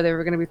didn't know they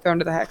were going to be thrown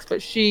to the hex.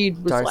 But she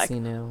was like, Darcy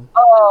knew.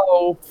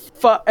 "Oh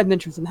fuck," and then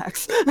she was in the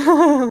hex.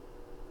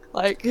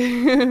 Like,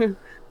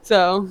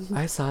 so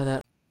I saw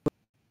that.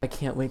 I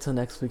can't wait till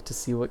next week to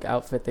see what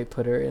outfit they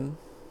put her in.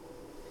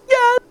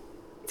 yeah,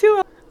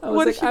 too. I was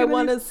What is like, she I gonna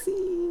want do? to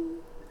see.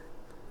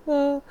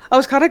 I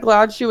was kind of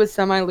glad she was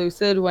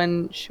semi-lucid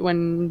when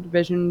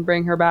Vision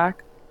bring her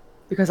back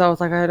because I was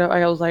like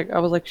I was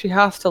like she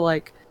has to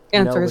like Know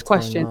answer his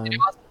what's going questions. on.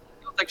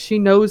 I was like she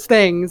knows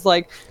things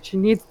like she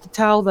needs to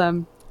tell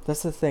them.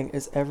 That's the thing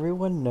is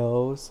everyone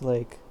knows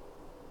like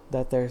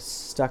that they're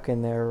stuck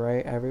in there,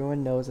 right?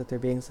 Everyone knows that they're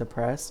being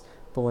suppressed,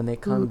 but when they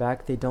come Mm,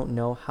 back, they don't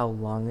know how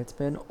long it's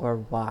been or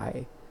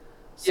why.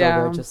 So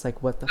they're yeah, just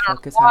like, what the I don't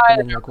fuck know is why.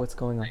 happening? Like, what's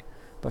going on?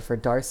 But for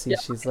Darcy, Yeah,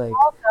 she's they like,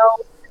 all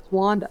know it's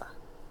Wanda.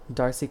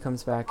 Darcy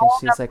comes back and All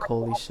she's like, never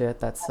holy Wanda. shit,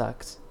 that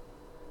sucked.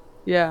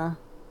 Yeah,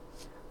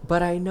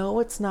 But I know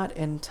it's not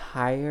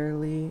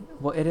entirely.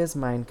 Well, it is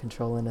mind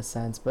control in a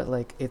sense, but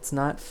like, it's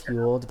not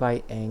fueled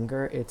by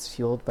anger, it's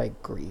fueled by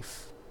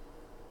grief.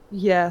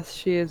 yes,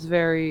 she is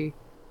very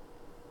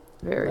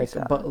very Like,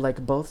 but sad.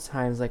 like both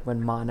times, like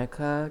when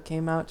Monica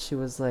came out, she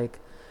was like,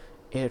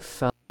 it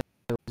felt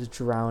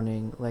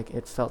drowning, like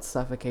it felt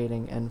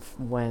suffocating. And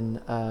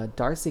when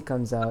Darcy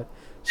comes out,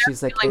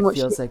 she's like, Feeling it what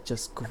she feels like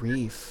just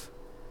grief.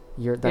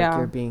 You're like you're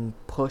yeah. being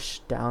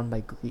pushed down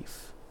by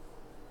grief.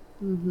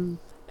 Mhm.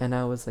 And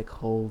I was like,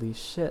 holy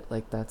shit,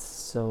 like that's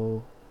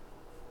such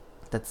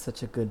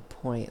a good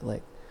point.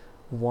 Like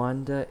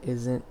Wanda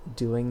isn't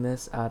doing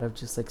this out of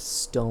just like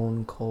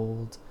stone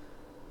cold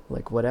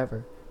like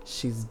whatever.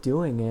 She's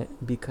doing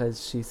it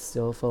because she's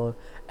still full of.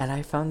 And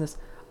I found this.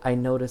 I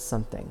noticed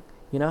something.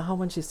 You know how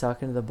when she's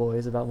talking to the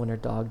boys about when her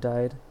dog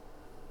died,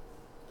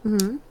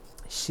 Mhm.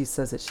 she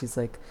says it. She's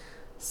like,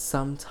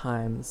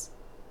 sometimes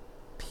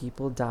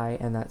people die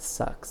and that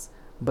sucks.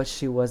 But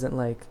she wasn't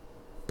like,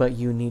 but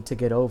you need to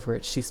get over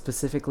it. She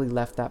specifically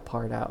left that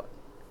part out.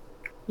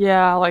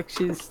 Yeah, like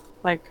she's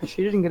like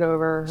she didn't get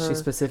over She her.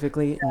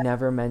 specifically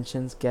never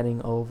mentions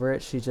getting over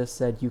it. She just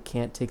said, you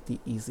can't take the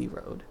easy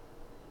road.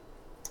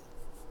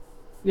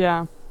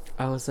 Yeah.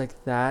 I was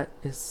like, that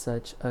is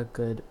such a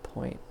good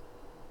point.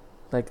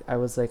 Like, I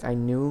was like, I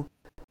knew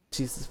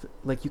she's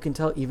like you can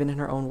tell even in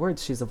her own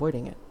words she's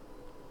avoiding it.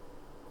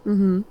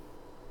 Mhm.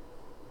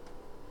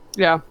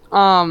 Yeah.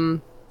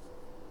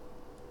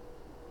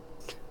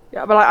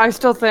 Yeah, but I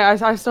still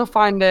think I still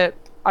find it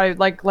I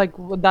like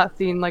with that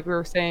scene like we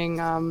were saying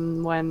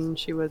when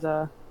she was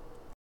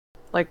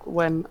like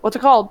when what's it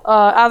called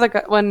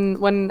Agatha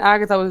when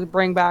Agatha was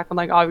bring back and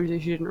like obviously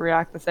she didn't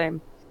react the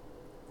same.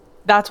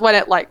 That's when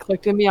it like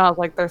clicked in me. I was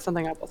like, there's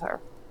something up with her.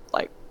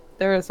 Like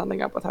there is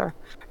something up with her.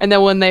 And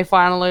then when they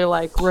finally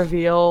like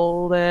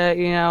revealed it,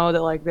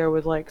 that like there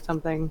was like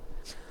something.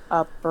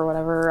 up or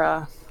whatever,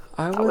 I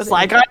I was was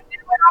like, I knew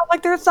it. I was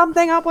like, there's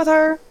something up with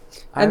her.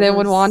 I And then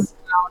when Wanda was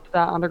found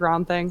that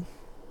underground thing,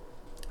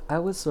 I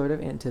was sort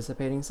of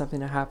anticipating something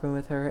to happen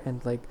with her,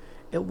 and like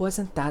it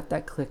wasn't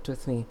that clicked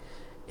with me.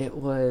 It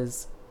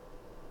was,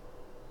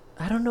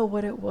 I don't know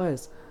what it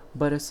was,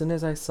 but as soon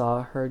as I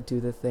saw her do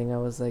the thing, I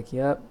was like,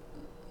 "Yep,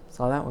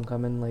 saw that one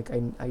coming." Like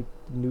I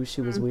knew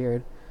she was mm,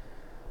 weird.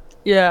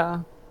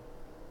 yeah.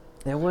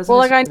 It wasn't Well,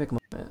 a like I, specific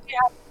moment.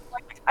 yeah,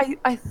 like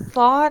I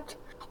thought,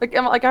 like I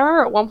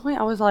remember at one point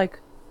I was like,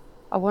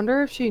 I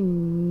wonder if she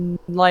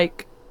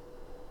like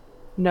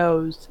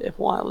knows if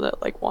Wanda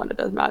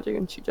does magic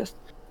and she just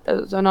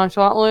does it so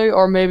nonchalantly,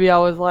 or maybe I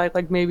was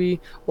like maybe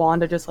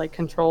Wanda just like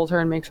controls her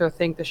and makes her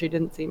think that she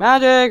didn't see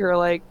magic, or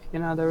like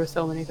there were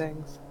so many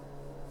things.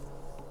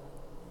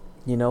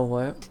 You know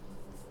what?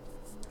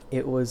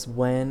 It was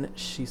when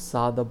she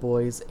saw the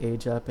boys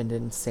age up and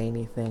didn't say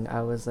anything.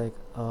 I was like,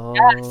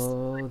 Yes.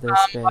 "Oh, this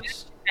Why did bitch." she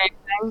say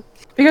anything?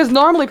 Because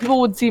normally people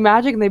would see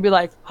magic and they'd be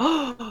like,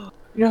 oh,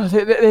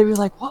 they'd be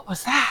like, what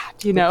was that?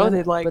 But then,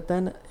 They'd like, but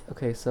then,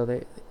 okay, so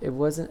it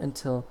wasn't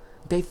until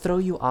they throw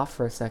you off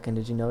for a second.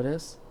 Did you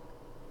notice?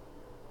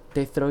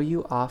 They throw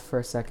you off for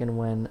a second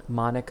when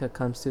Monica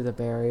comes through the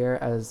barrier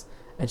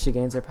and she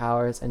gains her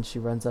powers and she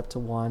runs up to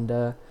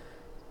Wanda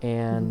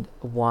mm-hmm, and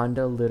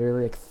Wanda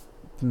literally like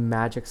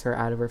magics her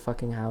out of her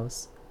fucking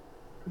house.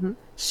 mm-hmm.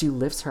 She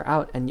lifts her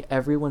out and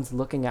everyone's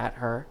looking at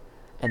her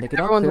and they can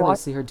all Everyone's clearly watching.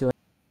 see her doing it.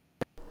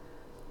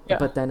 Yeah.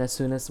 But then as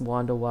soon as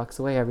Wanda walks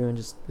away, everyone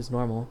just is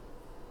normal.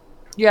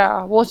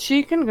 Yeah. Well,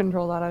 she can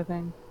control that, I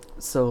think.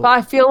 But So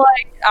I feel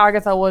like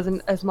Agatha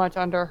wasn't as much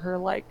under her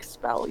like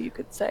spell, you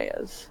could say,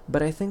 as.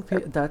 but I think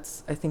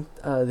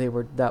they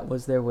were that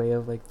was their way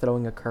of like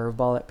throwing a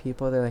curveball at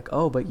people. They're like,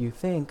 "Oh, but you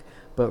think,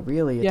 but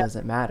really it Yeah.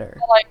 doesn't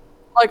matter."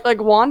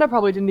 Like Wanda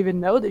probably didn't even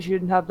know that she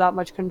didn't have that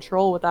much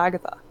control with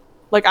Agatha.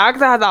 Like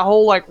Agatha had that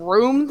whole like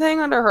room thing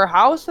under her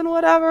house and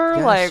whatever.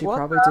 Yeah, Like she what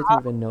probably the didn't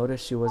even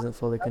notice she wasn't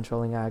fully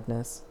controlling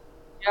Agnes.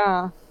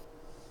 yeah.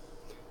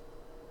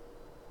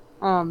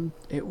 Um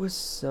It was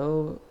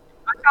so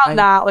I found I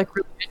that like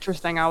really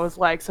interesting. I was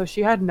like, so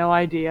she had no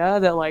idea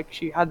that like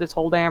she had this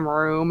whole damn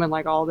room and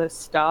like all this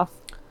stuff,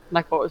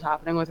 like what was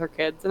happening with her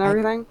kids and I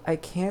everything. I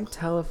can't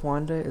tell if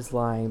Wanda is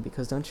lying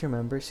because don't you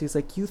remember she's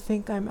like, "You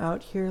think I'm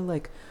out here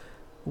like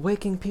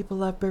waking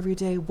people up every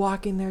day,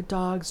 walking their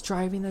dogs,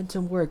 driving them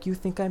to work. You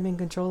think I'm in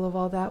control of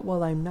all that?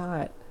 Well, I'm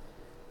not."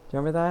 Do you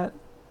remember that?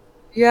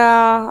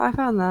 Yeah, I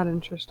found that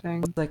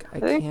interesting. Like I I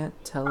think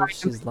can't tell if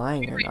she's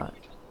lying or not.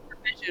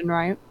 Vision,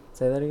 right?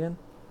 Say that again?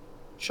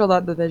 Show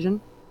that the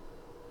Vision,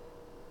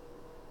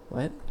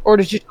 What? or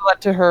did she show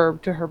that to her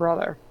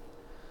brother?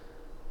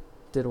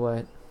 Did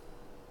what?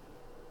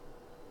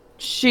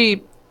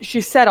 She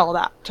said all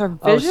that to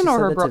Oh, she Vision or said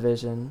her that to brother?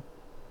 Vision.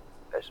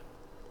 Vision.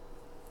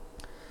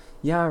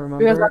 Yeah, I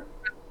Because remember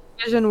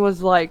Vision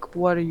was like,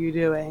 "What are you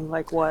doing?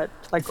 Like what?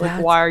 Like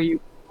that. why are you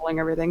controlling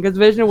everything?" Because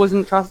Vision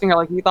wasn't trusting her.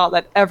 Like he thought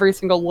that every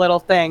single little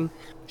thing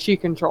she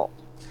controlled,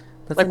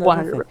 That's like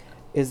another thing. 100%.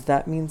 Is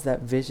that means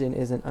that Vision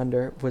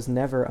was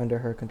never under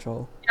her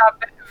control.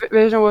 Yeah,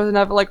 Vision was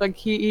never like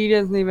he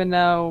doesn't even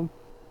know.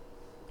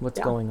 What's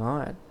Yeah, going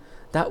on?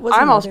 That was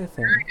I'm also another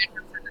thing. very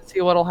interested to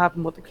see what'll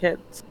happen with the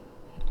kids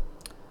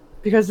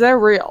because they're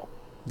real.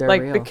 They're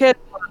Like the real. kids,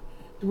 are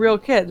real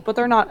kids, but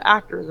they're not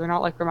actors. They're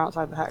not like from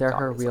outside the hex, They're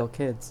her obviously. real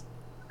kids.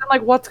 And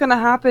like, what's gonna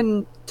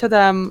happen to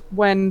them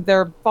when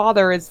their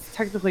father is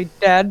technically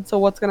dead? So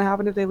what's gonna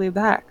happen if they leave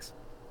the hex?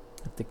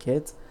 If the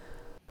kids,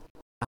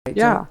 I don't.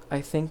 Yeah.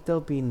 I think they'll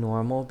be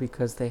normal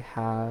because they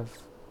have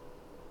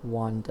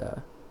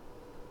Wanda.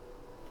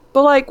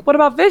 But like, what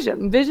about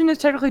Vision? Vision is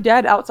technically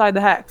dead outside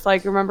the hex.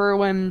 Like, remember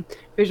when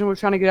Vision was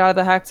trying to get out of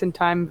the hex and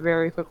time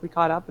very quickly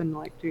caught up in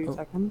like 2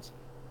 seconds?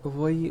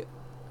 Well, you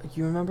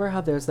remember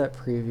how there's that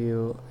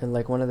preview in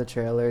like one of the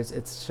trailers?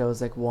 It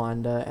shows like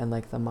Wanda and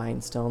like the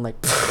Mind Stone. Like,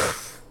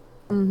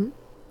 Mm-hmm.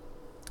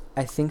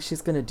 I think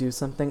she's gonna do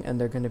something and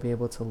they're gonna be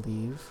able to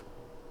leave.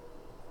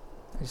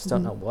 I just don't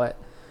Mm-hmm. know what.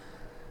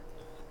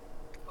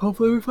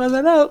 Hopefully, we find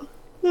that out.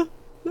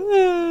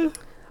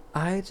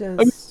 I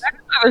I mean, just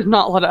technically, there's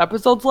not a lot of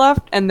episodes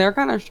left, and they're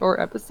kind of short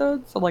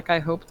episodes. So like, I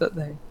hope that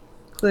they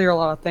clear a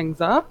lot of things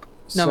up.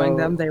 Knowing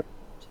them, so they.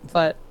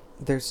 But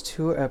there's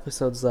 2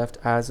 episodes left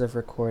as of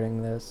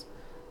recording this,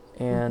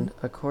 mhm. and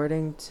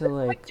according to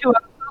Like like 2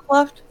 episodes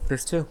left,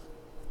 there's two.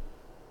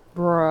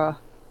 bruh.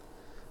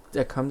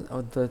 It comes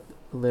the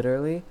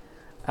literally,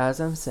 as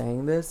I'm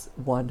saying this,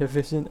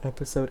 WandaVision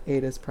episode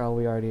 8 is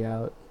probably already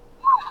out.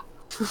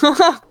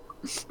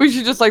 We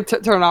should just like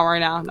turn it on right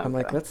now. No, I'm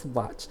like, okay. let's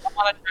watch. I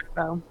want to check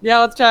though. Yeah,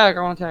 let's check.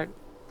 I want to check.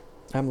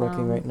 I'm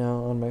looking right Um,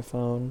 now on my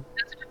phone.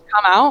 does it just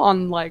come out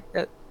on like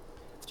it's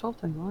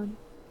 12:21.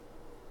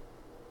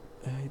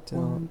 I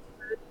don't.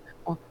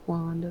 One,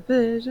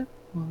 WandaVision,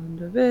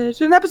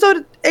 WandaVision.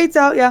 Episode 8's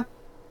out. Yeah.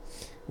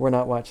 We're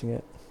not watching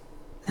it.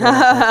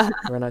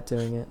 We're not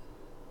doing it.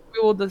 We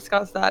will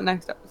discuss that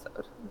next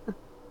episode.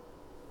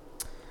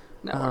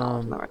 No, we're not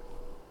watching that Um, right.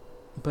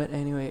 but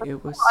anyway,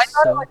 it was I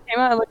thought it so. like came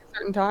out at like a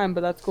certain time,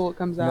 but that's cool. It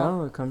comes out.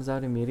 No, it comes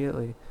out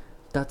immediately.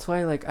 That's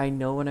why, like, I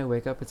know when I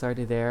wake up it's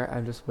already there.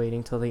 I'm just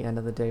waiting till the end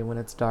of the day when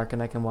it's dark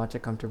and I can watch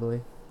it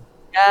comfortably.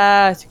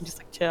 Yes, you can just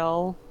like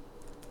chill.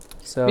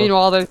 So,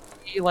 Meanwhile, there's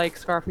me like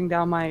scarfing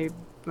down my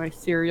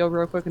cereal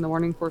real quick in the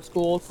morning for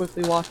school,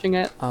 quickly watching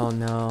it. oh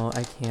no,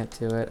 I can't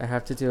do it. I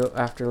have to do it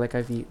after, like,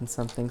 I've eaten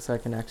something so I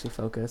can actually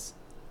focus.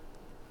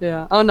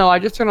 Yeah. Oh no, I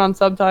just turned on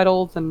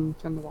subtitles and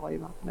turned the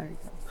volume up. There you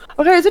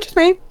go. Okay, is it just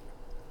me?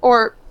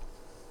 Or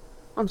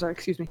I'm sorry,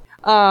 excuse me.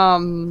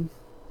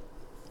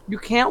 You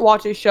can't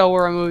watch a show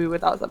or a movie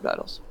without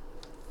subtitles.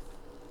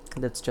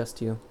 That's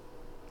just you.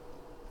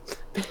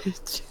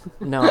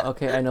 No,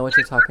 okay, I know what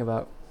you're talking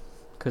about.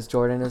 Because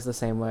Jordan is the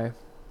same way.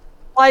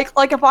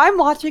 Like if I'm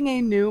watching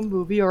a new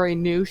movie or a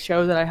new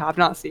show that I have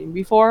not seen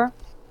before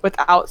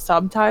without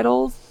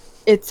subtitles,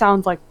 it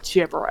sounds like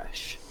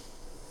gibberish.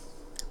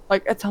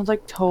 Like it sounds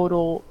like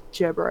total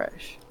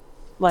gibberish.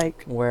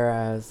 Like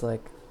Whereas,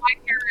 like, my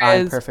I'm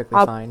ear is perfectly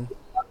fine.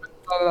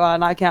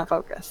 and I can't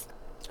focus.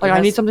 It Like I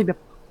need has. something to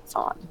focus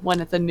on when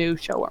it's a new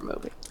show or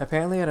movie.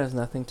 Apparently, it has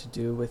nothing to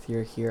do with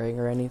your hearing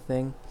or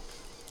anything.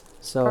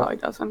 So, Probably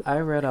doesn't. I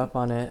read up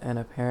on it, and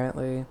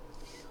apparently,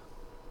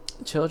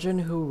 children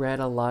who read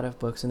a lot of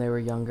books when they were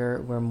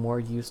younger were more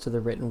used to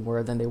the written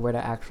word than they were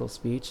to actual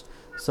speech.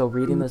 So,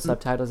 reading the Mhm.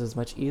 subtitles is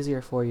much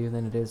easier for you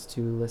than it is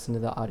to listen to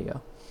the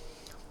audio.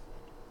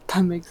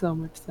 That makes so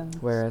much sense.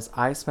 Whereas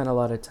I spent a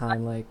lot of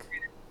time, like,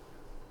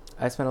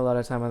 I spent a lot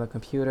of time on the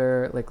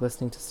computer, like,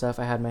 listening to stuff.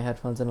 I had my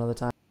headphones in all the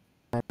time.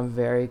 I'm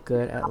very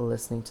good at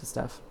listening to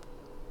stuff.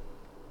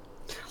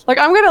 Like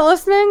I'm good at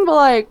listening, but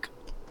like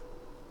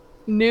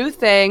new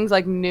things,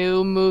 like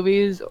new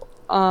movies,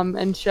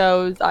 and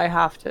shows, I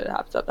have to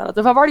have subtitles.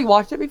 If I've already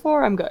watched it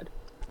before, I'm good.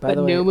 By But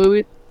the new way,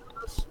 movies,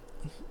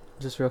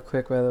 just real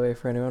quick, by the way,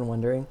 for anyone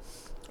wondering,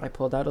 I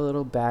pulled out a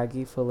little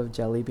baggie full of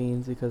jelly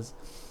beans because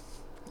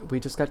we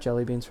just got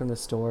jelly beans from the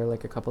store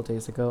like a couple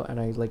days ago, and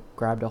I like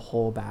grabbed a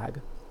whole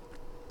bag.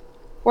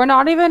 we're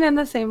not even in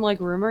the same like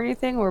room or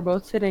anything. We're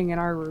both sitting in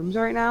our rooms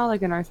right now,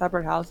 like in our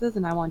separate houses,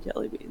 and I want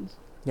jelly beans.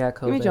 Yeah,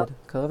 Give me jelly.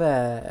 Oh,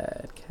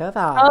 COVID.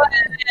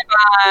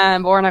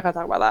 but we're not gonna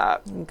talk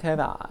about COVID.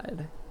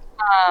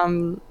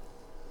 that.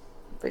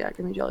 But yeah,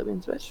 give me jelly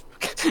beans, bitch.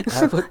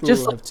 I would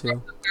Just love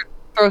to.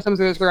 throw some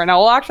through the screen right now.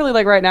 Well, actually,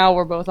 like right now,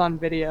 we're both on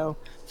video,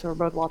 so we're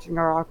both watching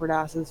our awkward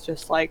asses,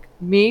 just like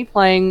me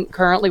playing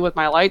currently with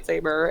my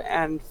lightsaber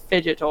and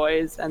fidget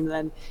toys, and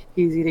then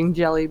he's eating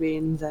jelly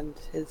beans and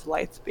his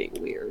lights being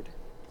weird.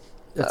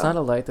 It's So, not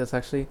a light. That's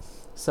actually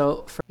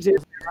so. For, is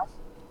it-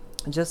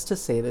 just to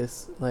say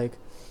this, like,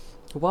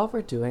 while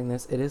we're doing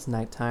this, it is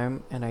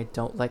nighttime, and I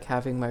don't like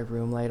having my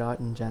room light out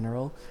in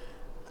general.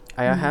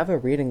 I have a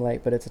reading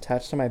light, but it's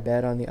attached to my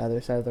bed on the other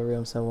side of the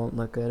room, so it won't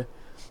look good.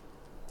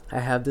 I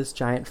have this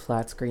giant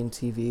flat screen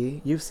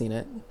TV. You've seen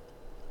it.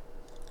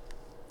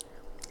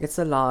 It's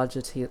a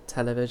larger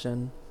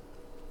television,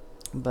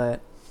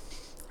 but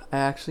I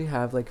actually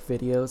have like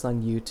videos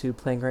on YouTube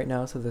playing right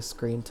now, so the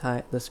screen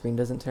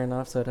doesn't turn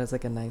off, so it has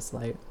like a nice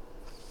light.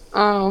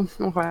 oh,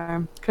 okay.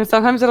 Because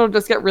sometimes it'll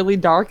just get really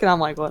dark, and I'm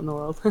like, what in the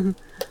world?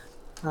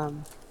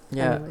 um.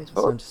 Yeah, Anyways, what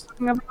so were I'm we just,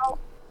 talking about?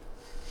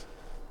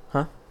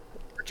 huh?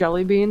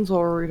 Jelly beans. What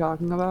were we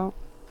talking about?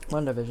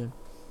 WandaVision.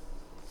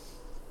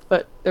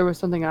 But there was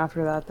something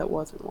after that that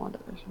wasn't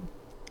WandaVision.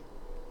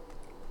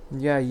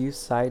 Yeah, you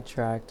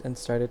sidetracked and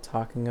started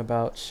talking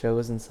about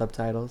shows and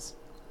subtitles.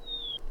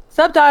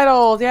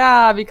 Subtitles,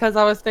 yeah, because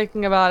I was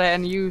thinking about it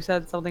and you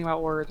said something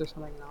about words or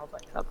something, and I was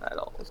like,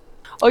 subtitles.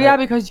 Oh, All yeah, right,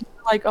 because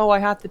you're like, oh, I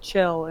have to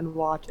chill and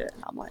watch it.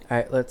 And I'm like, all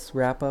right, let's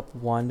wrap up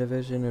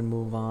WandaVision and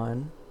move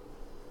on.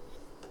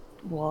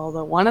 well,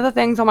 one of the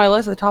things on my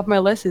list, at the top of my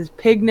list, is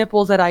pig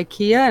nipples at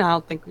IKEA, and I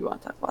don't think we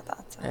want to talk about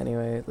that. So.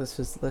 Anyway, let's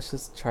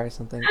just try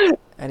something.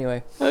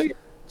 Anyway, Okay.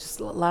 just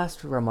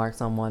last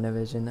remarks on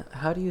WandaVision.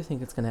 How do you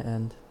think it's gonna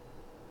end?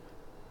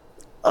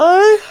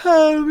 I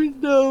have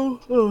no.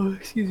 Oh,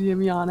 excuse me,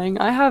 I'm yawning.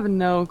 I have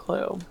no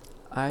clue.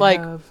 I Like,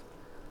 have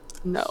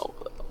no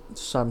clue.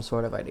 some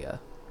sort of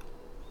idea.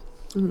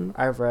 Mm-hmm.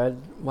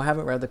 I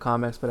haven't read the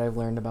comics, but I've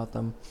learned about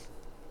them.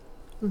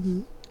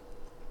 Mm-hmm.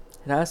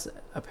 It has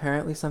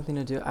apparently something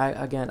to do.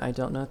 I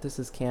don't know if this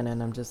is canon.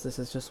 This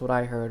is just what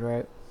I heard,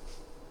 right?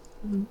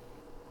 Mm-hmm.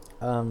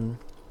 Um,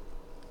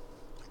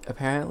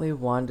 apparently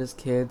Wanda's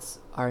kids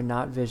are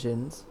not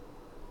visions.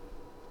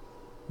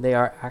 They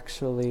are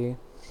actually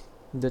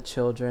the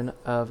children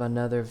of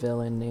another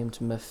villain named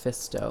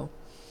Mephisto.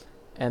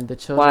 And the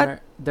children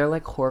What? they're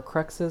like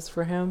horcruxes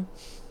for him.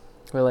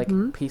 Where like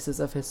Mm-hmm. pieces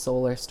of his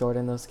soul are stored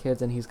in those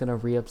kids and he's gonna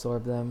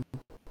reabsorb them.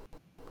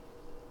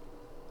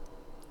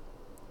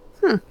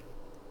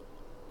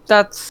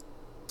 That's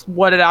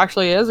what it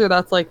actually is, or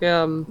that's like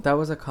That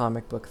was a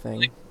comic book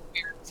thing.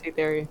 conspiracy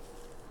theory.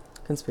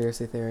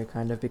 Conspiracy theory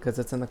kind of because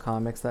it's in the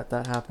comics that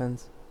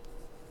happens.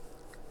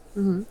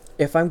 Mm-hmm.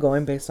 If I'm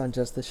going based on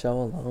just the show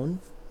alone,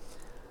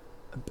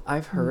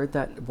 I've heard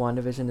that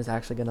WandaVision is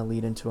actually going to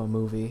lead into a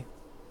movie.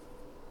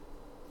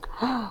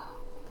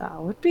 That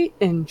would be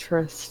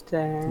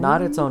interesting.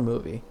 Not its own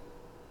movie.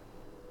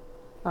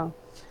 Oh.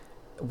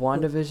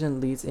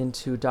 WandaVision leads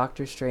into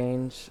Doctor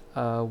Strange,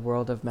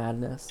 World of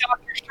Madness.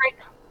 Doctor Strange.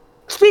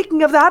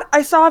 Speaking of that,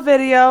 I saw a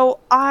video.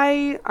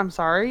 I'm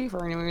sorry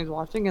for anyone who's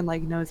watching and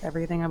like knows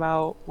everything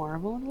about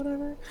Marvel and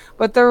whatever,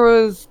 but there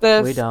was We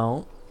this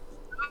don't.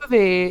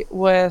 movie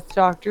with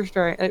Doctor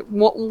Strange,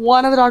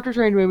 one of the Doctor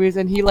Strange movies,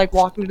 and he like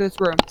walked into this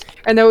room,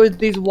 and there was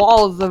these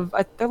walls of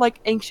they're like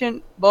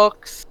ancient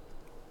books,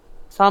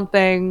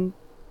 something.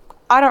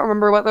 I don't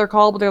remember what they're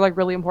called, but they're like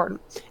really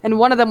important. And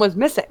one of them was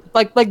missing.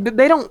 Like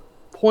they don't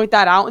point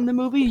that out in the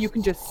movie. You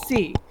can just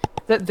see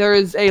that there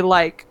is a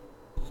like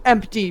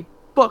empty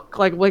book,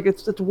 like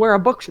it's where a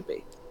book should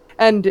be.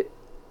 And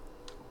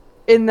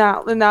in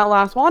that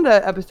last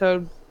Wanda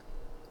episode,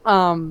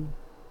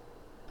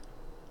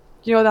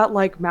 you know that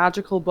like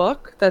magical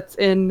book that's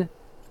in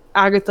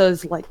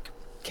Agatha's like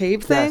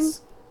cave thing?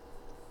 Yes.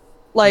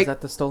 Like Is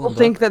that the stolen people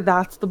think book? that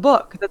that's the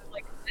book that's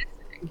like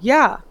missing.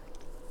 Yeah.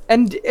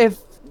 And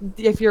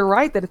if you're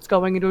right that it's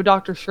going into a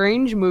Doctor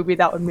Strange movie,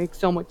 that would make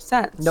so much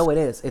sense. No, it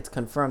is. It's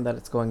confirmed that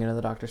it's going into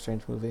the Doctor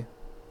Strange movie.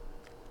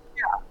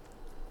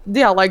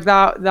 Yeah, like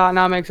that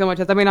now makes so much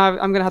sense. I mean, I'm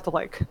gonna have to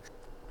like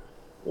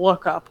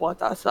look up what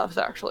that stuff's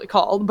actually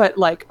called, but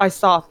like I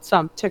saw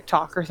some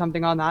TikTok or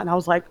something on that, and I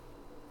was like,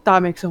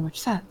 that makes so much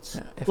sense.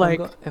 Yeah. Like,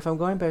 If I'm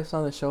going based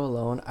on the show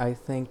alone, I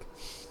think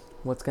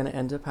what's gonna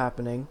end up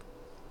happening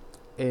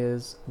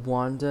is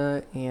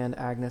Wanda and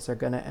Agnes are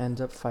gonna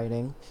end up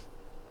fighting,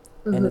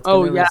 and it's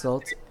oh gonna yeah,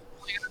 result.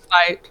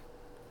 fight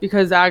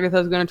because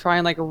Agatha's gonna try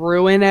and like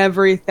ruin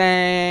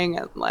everything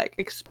and like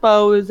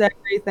expose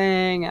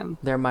everything and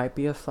There might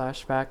be a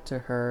flashback to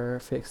her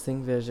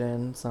fixing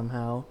Vision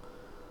somehow,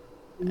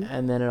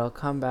 and then it'll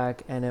come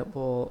back and it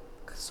will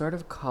sort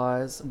of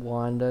cause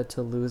Wanda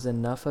to lose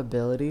enough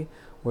ability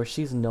where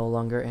she's no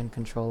longer in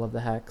control of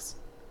the hex.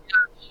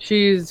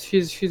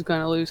 she's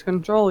gonna lose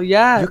control.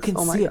 Yes. You can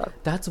Oh my see god. it.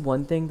 That's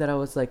one thing that I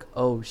was like,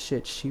 oh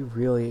shit, she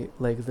really,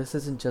 like, this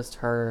isn't just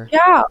her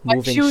Yeah, like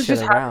moving she was shit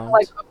just having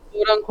like around. a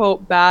quote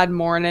unquote bad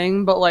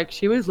morning, but like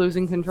she was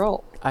losing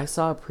control. I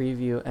saw a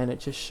preview and it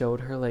just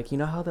showed her, like, you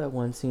know how that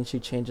one scene she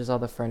changes all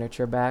the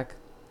furniture back?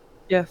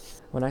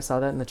 Yes. When I saw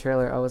that in the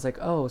trailer, I was like,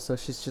 oh, so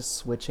she's just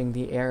switching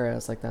the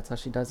eras. Like, that's how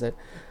she does it.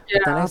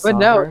 But then I Yeah, but saw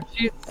no, her,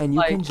 she's and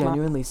you can like,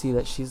 genuinely see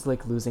that she's,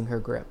 like, losing her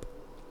grip.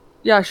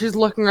 yeah, she's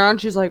looking around.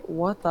 She's like,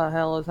 what the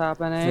hell is The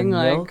happening?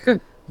 Like,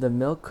 milk, the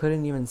milk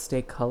couldn't even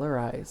stay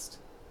colorized.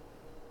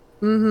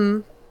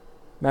 mm-hmm.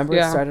 Remember, it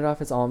Yeah. started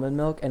off as almond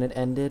milk and it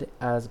ended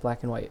as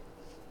black and white.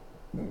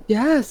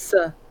 Yes.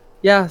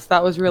 Yes,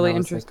 that was And really I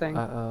was like, interesting.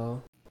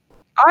 uh-oh.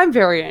 I'm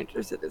very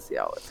interested to see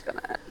how it's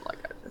gonna end. Like,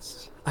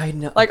 I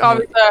know. like Okay,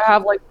 obviously I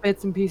have like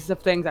bits and pieces of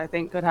things I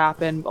think could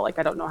happen, but like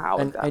I don't know how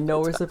and I exactly know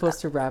it's we're gonna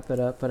supposed happen. to wrap it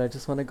up, but I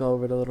just want to go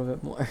over it a little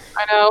bit more.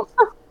 I know.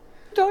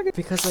 Talking.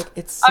 Because, like,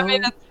 it's I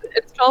mean, so...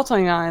 it's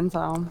 12/29,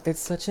 so It's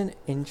such an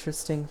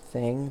interesting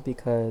thing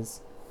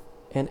because,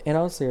 in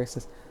all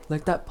seriousness,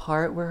 like, that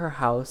part where her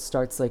house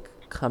starts, like,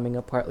 coming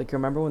apart. Like,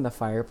 remember when the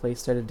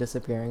fireplace started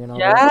disappearing and all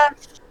that?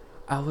 yeah.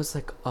 I was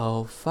like,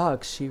 oh,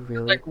 fuck, she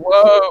really... Like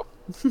whoa.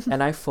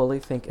 And I fully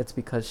think it's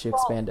because she Well,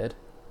 expanded.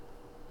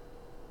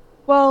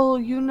 well,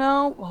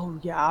 oh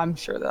yeah, I'm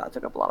sure that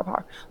took up a lot of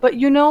power. But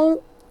you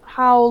know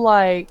how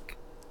like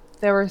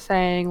they were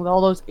saying with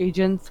all those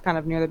agents kind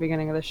of near the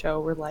beginning of the show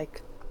were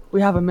like,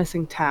 we have a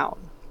missing town.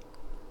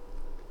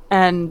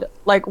 And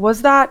like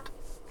was that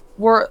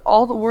were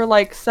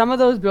like some of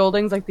those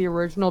buildings like the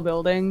original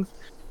buildings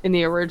in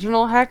the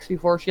original hex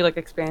before she like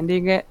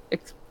expanded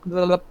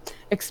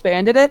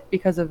it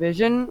because of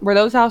Vision? Were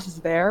those houses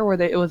there?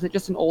 Was it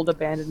just an old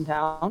abandoned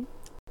town?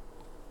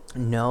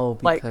 No,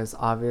 Like because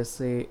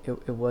obviously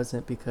it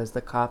wasn't, because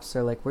the cops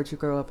are like, where'd you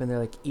grow up? And they're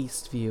like,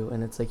 Eastview.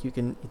 And it's like,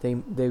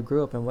 they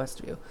grew up in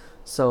Westview.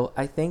 So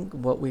I think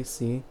what we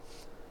see,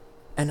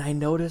 and I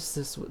noticed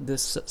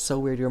this so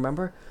weird. You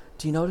remember?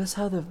 Do you notice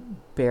how the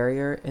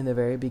barrier in the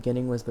very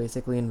beginning was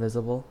basically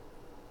invisible?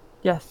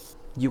 yes.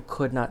 You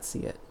could not see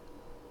it.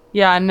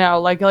 Yeah,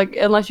 no, like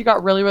unless you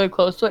got really, really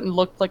close to it and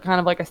looked like kind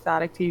of like a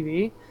static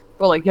TV,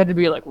 but like you had to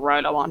be like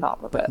right up on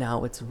top of But it.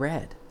 now it's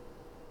red.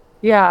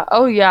 Yeah.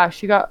 Oh yeah,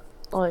 she got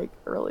like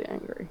really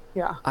angry.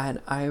 Yeah.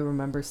 And I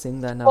remember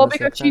seeing that and I Well, was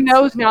because like, she that's...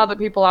 knows now that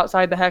people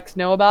outside the hex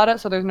know about it,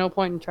 so there's no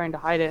point in trying to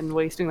hide it and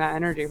wasting that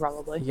energy,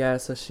 probably. Yeah,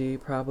 so she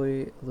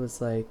probably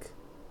was like,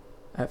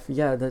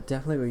 yeah, that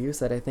definitely what you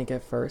said. I think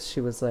at first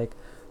she was like,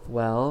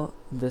 well,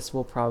 this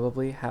will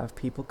probably have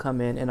people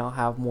come in and I'll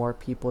have more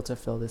people to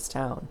fill this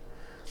town.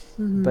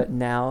 Mm-hmm. But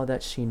now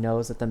that she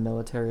knows that the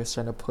military is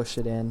trying to push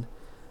it in,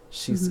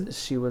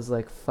 she was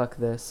like, fuck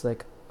this,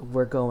 like,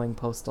 we're going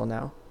postal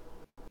now.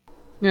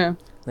 Yeah.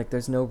 Like,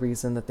 there's no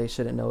reason that they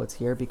shouldn't know it's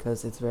here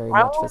because it's very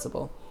I much want,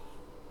 visible.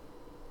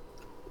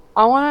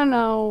 I want to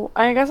know.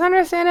 I guess I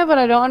understand it, but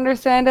I don't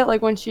understand it.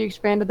 Like when she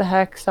expanded the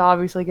hex to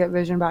obviously get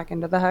Vision back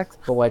into the hex,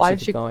 But why'd why she did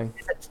keep she going?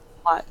 expand it so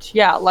much?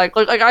 Yeah, like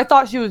I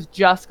thought she was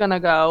just gonna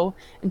go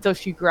until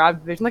she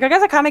grabbed Vision. Like I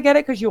guess I kind of get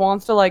it because she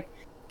wants to like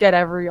get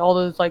all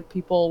those like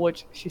people,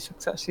 which she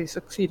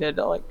succeeded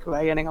like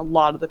by getting a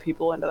lot of the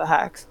people into the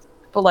hex.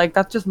 But like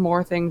that's just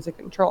more things to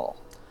control.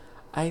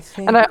 I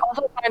And I think,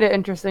 also find it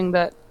interesting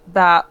that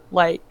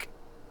like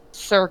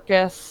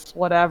circus,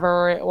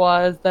 whatever it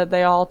was that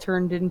they all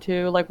turned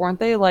into, like weren't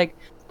they like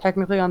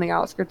technically on the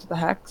outskirts of the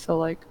hex? So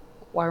like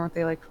why weren't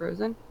they like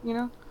frozen? You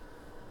know?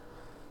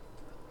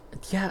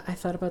 yeah, I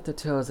thought about that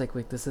too. I was like,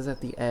 wait, this is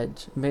at the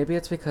edge. Maybe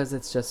it's because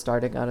it's just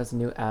starting out as a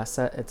new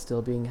asset. It's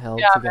still being held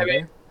Yeah, maybe.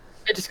 together.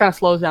 It just kind of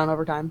slows down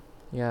over time.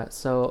 Yeah,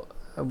 so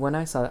when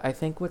I saw it, I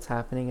think what's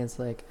happening is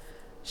like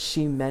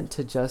she meant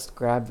to just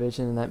grab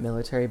Vision in that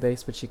military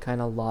base, but she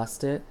kind of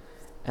lost it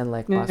and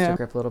like lost her Yeah.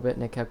 grip a little bit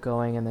and it kept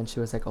going. And then she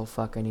was like, oh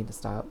fuck, I need to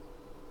stop.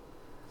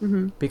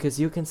 Hmm. Because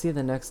you can see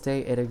the next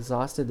day it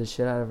exhausted the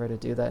shit out of her to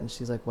do that. And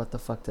she's like, what the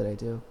fuck did I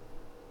do?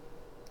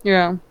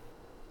 Yeah.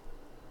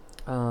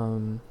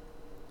 Um,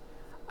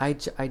 I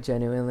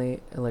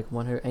genuinely like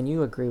want her, and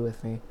you agree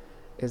with me,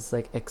 is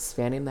like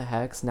expanding the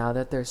hex now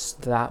that there's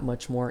that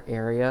much more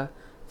area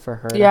for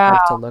her to Yeah.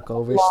 have to look A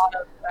over. lot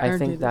of I energy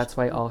think this that's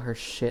why time. all her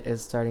shit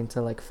is starting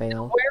to like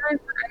fail. Where is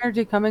the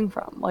energy coming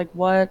from? Like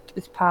what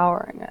is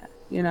powering it?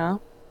 You know?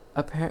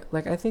 Apparent,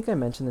 like I think I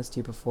mentioned this to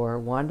you before.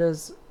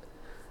 Wanda's,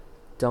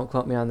 don't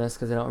quote me on this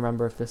because I don't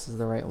remember if this is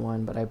the right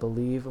one, but I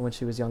believe when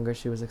she was younger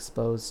she was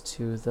exposed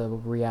to the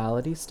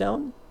Reality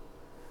Stone,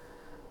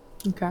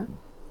 Okay.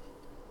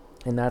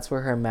 and that's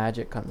where her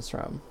magic comes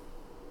from.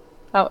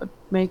 That would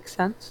make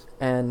sense.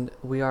 And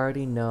we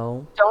already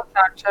know. Don't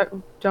fact check.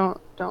 Don't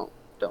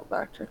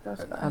fact check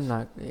us, I'm guys.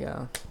 not,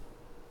 yeah,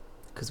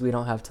 because we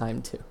don't have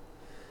time to.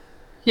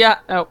 Yeah.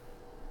 No.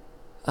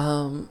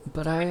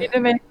 But We I, need to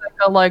make like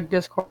a like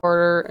Discord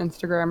or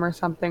Instagram or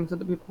something so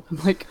that people can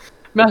like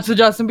message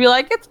us and be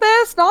like, "It's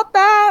this, not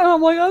that." And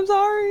I'm like, "I'm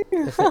sorry."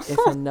 if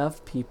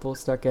enough people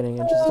start getting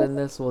interested in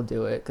this, we'll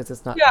do it because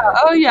it's not Yeah. hard.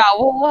 Oh yeah.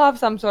 We'll have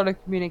some sort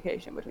of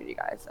communication between you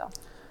guys. So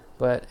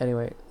But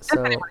anyway, if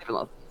so anyone even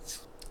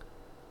listens.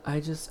 I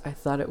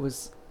thought it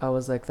was, I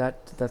was like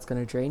that's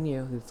gonna drain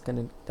you.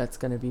 That's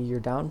gonna be your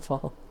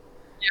downfall,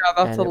 Yeah,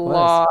 that's and a it was.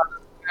 lot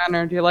of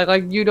energy.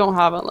 Like you don't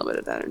have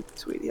unlimited energy,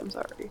 sweetie. I'm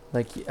sorry.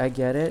 Like I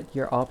get it,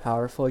 you're all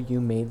powerful.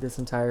 You made this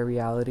entire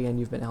reality, and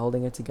you've been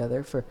holding it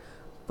together for.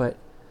 But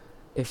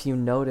if you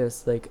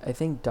notice, like I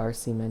think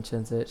Darcy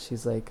mentions it.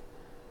 She's like,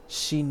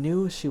 she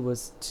knew she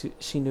was too.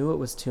 She knew it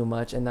was too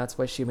much, and that's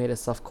why she made a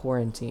self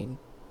quarantine.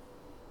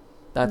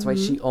 That's why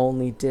Mm-hmm. she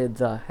only did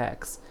the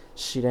hex.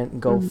 She didn't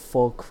go Mm-hmm.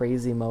 full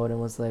crazy mode and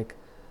was like,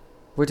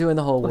 we're doing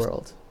the whole The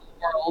world.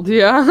 world,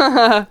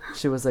 yeah.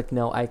 She was like,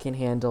 no, I can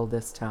handle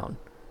this town.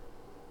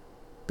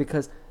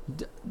 Because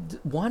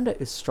Wanda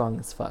is strong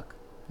as fuck.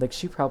 Like,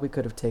 she probably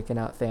could have taken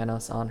out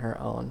Thanos on her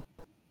own.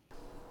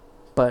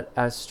 But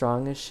as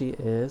strong as she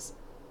is,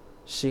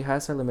 she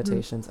has her Mhm.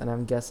 limitations, and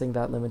I'm guessing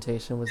that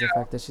limitation was the Yeah.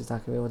 fact that she's not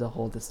going to be able to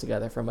hold this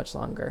together for much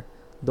longer,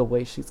 the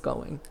way she's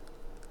going.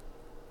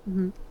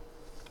 Hmm.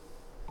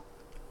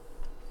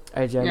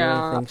 I genuinely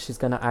Yeah. think she's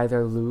going to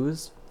either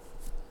lose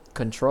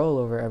control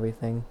over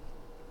everything,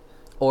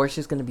 or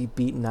she's going to be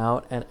beaten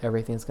out and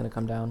everything's going to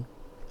come down.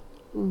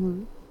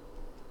 Hmm.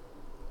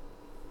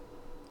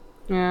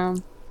 Yeah.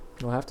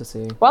 We'll have to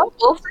see. Well,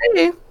 we'll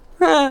see.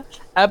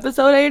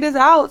 Episode 8 is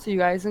out, so you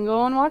guys can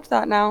go and watch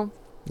that now.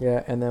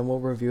 Yeah, and then we'll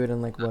review it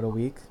in like, what, a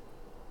week?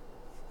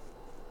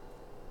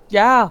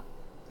 Yeah.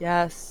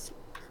 Yes.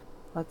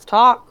 Let's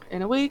talk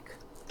in a week.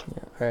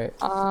 Yeah, alright.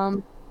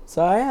 Um,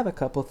 So I have a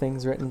couple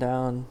things written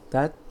down.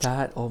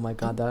 Oh my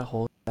god, that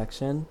whole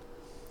section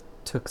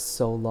took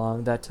so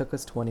long. That took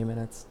us 20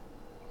 minutes.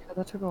 yeah,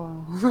 that took a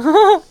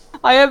while.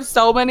 I have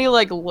so many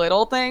like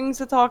little things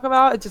to talk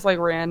about. It's just like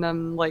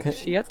random like Can,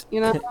 shit, you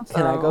know?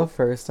 can I go So,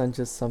 first on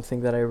just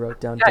something that I wrote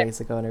down okay.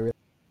 days ago and I really.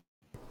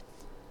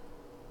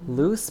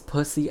 Loose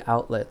pussy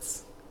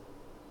outlets.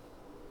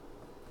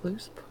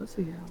 Loose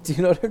pussy out. Do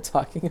you know what I'm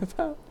talking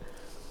about?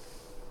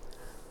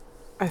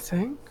 I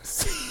think.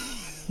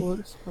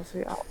 Loose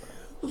pussy out.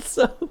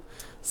 so,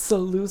 so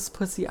loose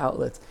pussy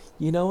outlets.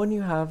 You know when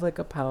you have like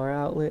a power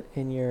outlet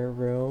in your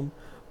room,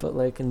 but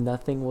like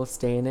nothing will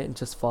stay in it and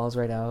just falls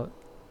right out?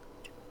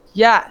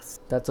 Yes.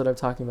 That's what I'm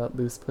talking about,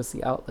 loose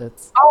pussy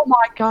outlets. Oh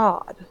my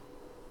god.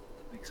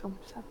 That makes so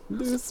much sense.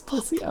 Loose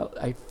pussy out.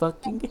 I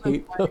fucking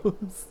hate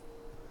those.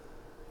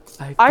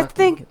 I I fucking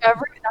think hate them.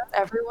 that's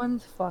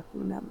everyone's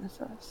fucking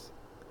nemesis.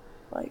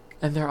 Like,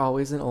 And they're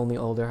always in only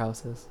older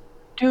houses.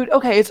 dude,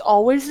 okay, it's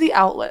always the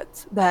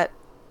outlets that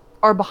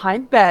are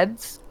behind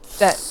beds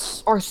that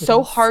are so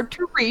Yes. hard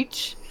to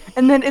reach,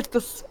 and then it's the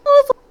smallest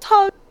little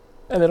tug,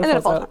 And then and it then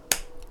it falls falls out.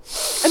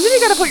 out. And then you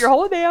gotta put your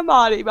whole damn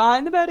body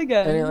behind the bed And you're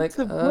again like,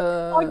 to put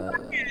it like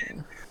back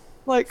in.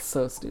 Like,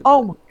 so stupid.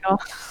 oh my god.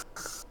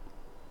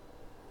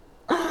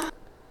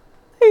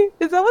 Hey,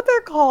 is that what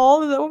they're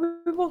called? Is that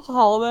what people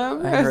call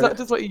them? I Or is that heard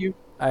just what you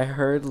I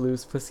heard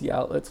loose pussy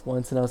outlets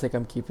once and I was like,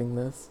 I'm keeping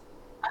this.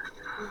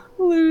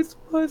 loose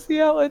pussy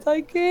outlets?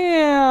 I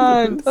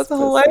can't. Loose That's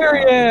pussy outlets,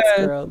 hilarious.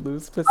 girl.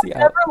 Loose pussy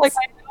Never like outlets.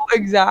 I know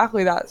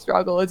exactly that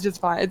struggle. It's just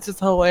fine. It's just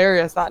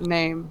hilarious that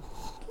name.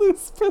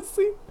 Loose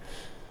pussy.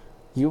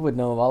 You would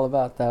know all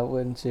about that,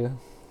 wouldn't you?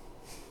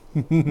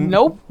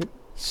 Nope.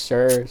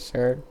 Sure,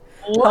 sure.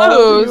 How old are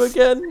you Loose.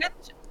 again?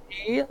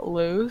 Be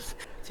loose.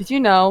 Did you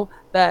know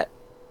that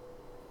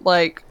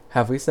Like,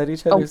 Have we said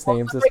each a other's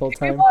woman, names this whole like,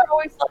 time?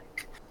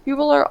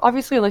 people are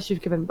obviously, unless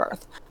you've given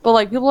birth, but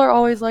like people are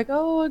always like,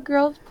 oh, a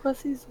girl's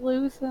pussy's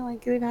loose and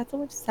like they've had so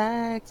much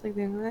sex, like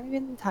they're not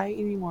even tight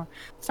anymore.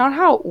 It's not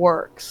how it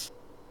works.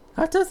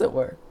 How does it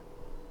work?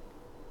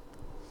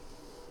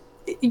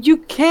 You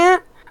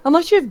can't,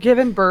 unless you've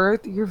given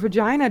birth, your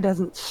vagina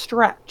doesn't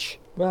stretch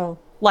Well,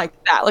 like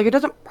that. Like it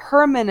doesn't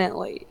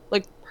permanently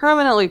like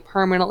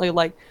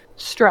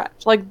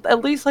stretch. Like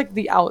at least like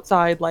the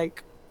outside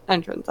like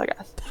entrance, I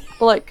guess.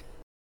 But like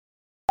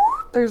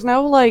there's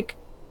no like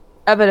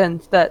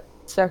evidence that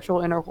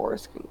sexual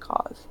intercourse can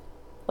cause.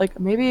 Like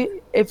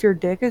maybe if your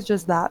dick is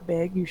just that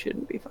big, you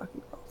shouldn't be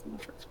fucking girls in the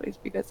first place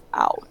because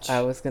ouch.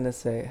 I was gonna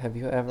say, have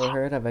you ever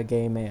heard of a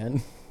gay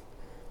man?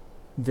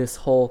 This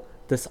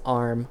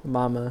arm,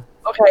 mama,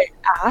 Okay,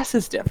 ass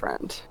is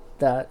different.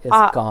 that is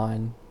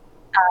gone.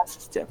 Ass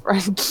is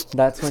different.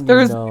 That's when you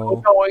There's know. no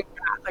going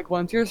back. Like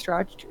once you're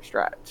stretched, you're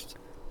stretched.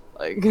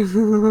 Like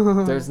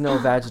There's no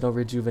vaginal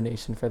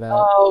rejuvenation for that.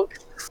 Oh.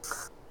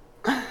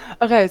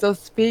 Okay, so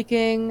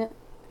speaking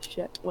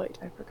shit. Wait,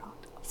 I forgot.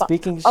 Fuck.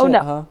 Speaking shit, Oh no,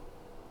 huh?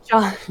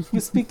 John. You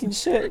speaking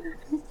shit.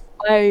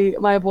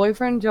 My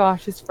boyfriend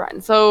Josh's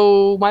friend.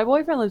 So my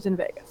boyfriend lives in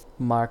Vegas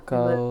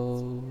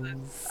Marco.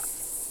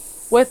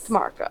 with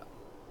Marco.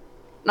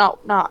 No,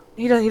 not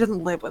he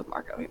doesn't live with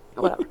Marco.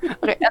 Whatever.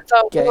 Okay, and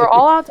so we were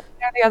all out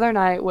there the other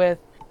night with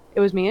it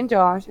was me and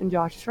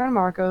Josh's friend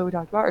Marco, who we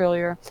talked about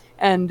earlier,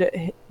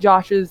 and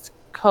Josh's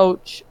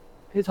coach,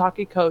 his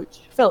hockey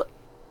coach, Philly.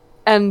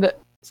 And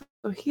so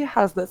he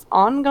has this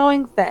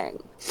ongoing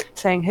thing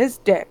saying his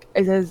dick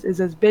is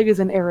as big as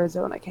an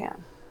Arizona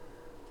can.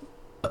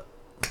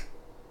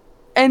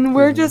 And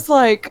we're just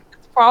like,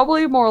 it's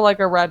probably more like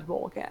a Red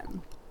Bull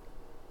can.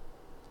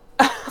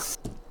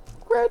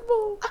 Red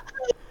Bull.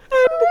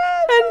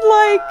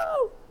 and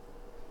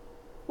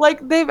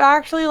like they've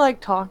actually like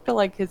talked to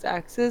like his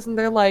exes and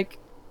they're like,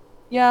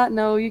 yeah,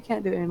 no, you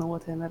can't do anal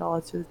with him at all.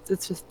 It's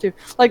just too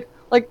like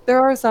there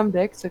are some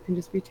dicks that can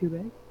just be too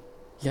big.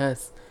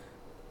 Yes.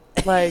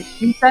 Like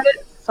he said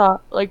it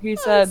like he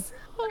said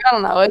I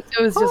don't know, it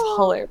was just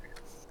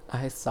hilarious.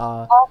 I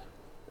saw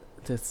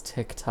this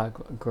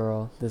TikTok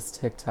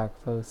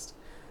post.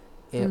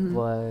 It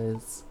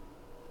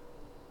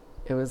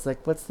was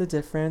like, what's the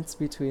difference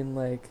between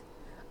like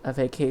a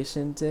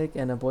vacation dick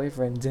and a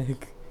boyfriend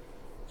dick?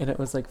 And it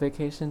was like,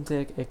 vacation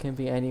dick, it can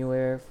be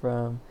anywhere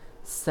from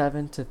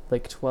 7 to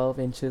like 12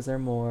 inches or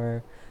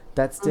more.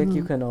 That dick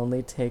you can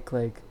only take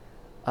like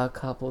a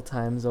couple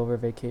times over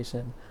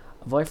vacation.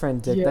 A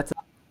boyfriend dick, that's a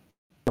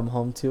come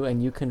home to,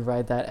 and you can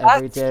ride that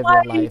every day of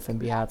your life and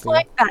be happy. It's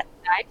like that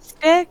nice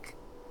dick,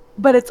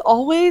 but it's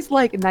always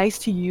like nice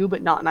to you,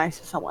 but not nice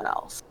to someone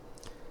else.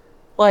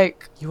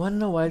 Like you want to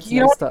know why it's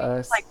nice to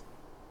us? Like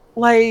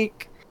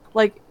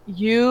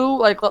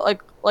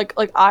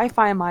I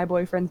find my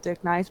boyfriend's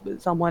dick nice,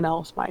 but someone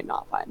else might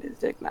not find his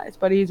dick nice.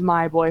 But he's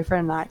my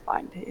boyfriend, and I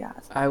find he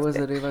has. I was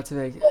literally about to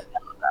be like,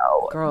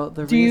 girl,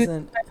 the Do reason.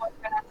 You think my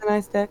boyfriend has a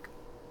nice dick?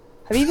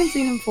 Have you even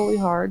seen him fully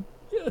hard?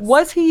 Yes.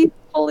 Was he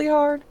fully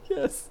hard?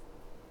 Yes.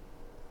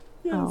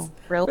 Yes. Oh,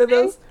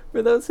 really?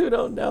 For those who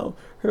don't know,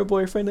 her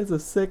boyfriend is a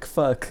sick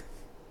fuck.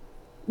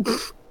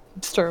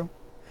 It's true.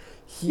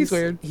 He's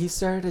weird. He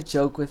started a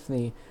joke with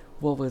me.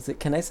 What was it?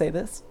 Can I say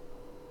this?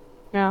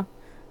 Yeah.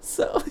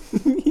 So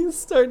he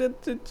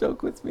started to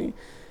joke with me.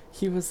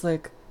 He was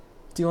like,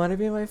 do you want to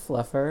be my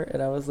fluffer?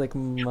 And I was like,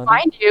 mother.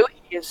 Mind you,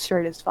 he is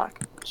straight as fuck.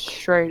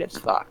 Straight as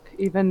fuck.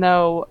 Even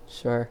though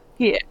sure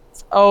he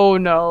is. Oh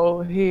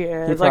no, he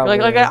is. He like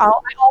is. I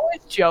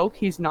always joke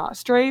he's not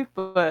straight,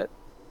 but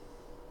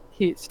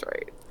he's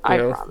straight. I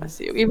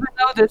promise you. Even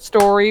though this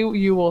story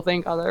you will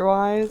think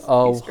otherwise.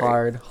 Oh,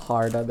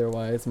 hard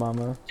otherwise,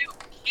 mama. Dude,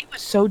 he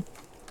was so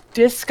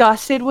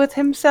disgusted with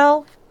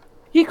himself.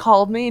 He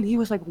called me and he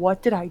was like,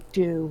 "What did I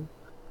do?"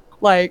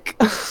 Like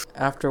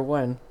after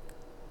when?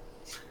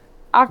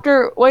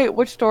 Wait,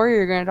 which story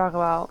are you gonna talk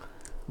about?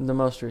 The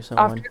most recent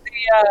one.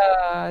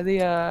 After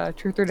the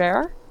Truth or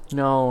Dare?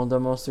 No, the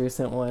most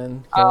recent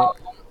one. Oh,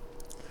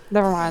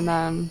 never mind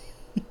then.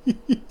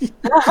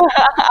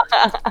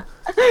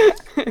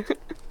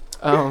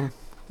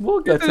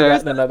 We'll get to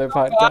that in another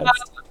podcast.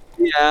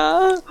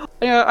 Yeah,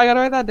 I gotta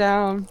write that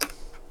down.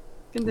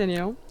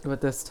 Continue.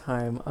 But this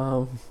time,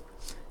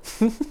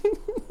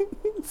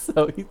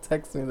 so he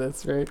texts me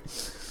this, right?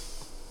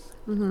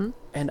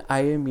 And I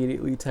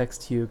immediately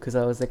text you because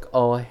I was like,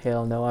 oh,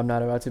 hell no, I'm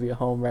not about to be a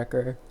home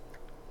wrecker.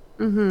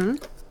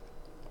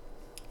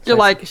 You're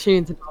like, she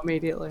needs to know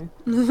immediately.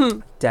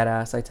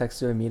 Deadass, I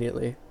text you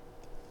immediately.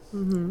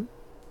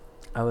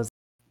 I was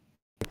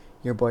like,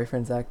 your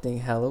boyfriend's acting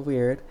hella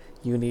weird.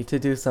 You need to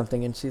do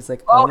something. And she's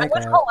like, oh my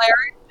god. It was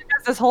hilarious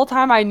because this whole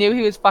time I knew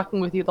he was fucking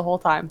with you the whole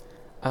time.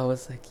 I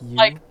was like, you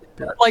bitch.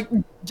 Like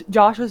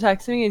Josh was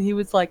texting me and he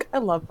was like, I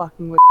love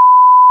fucking with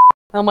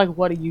and I'm like,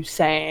 what are you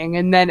saying?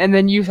 And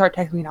then you start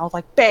texting me and I was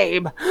like,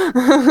 babe.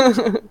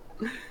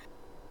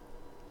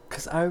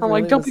 Because I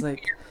really was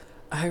like,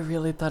 I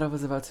really thought I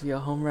was about to be a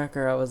home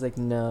wrecker. I was like,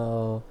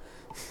 no.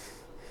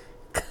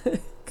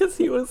 Because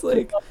he was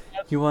like,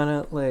 "You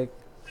wanna like?"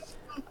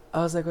 I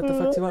was like, "What the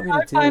fuck do you want me to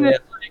I find do?"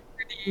 it like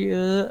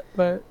pretty,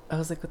 but I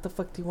was like, "What the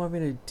fuck do you want me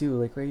to do?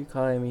 Like, why are you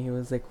calling me?" He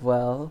was like,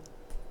 "Well,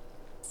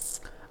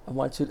 I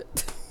want you to."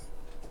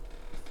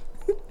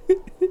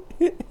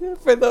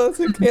 For those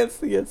who can't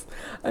see us,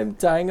 I'm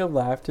dying of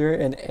laughter,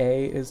 and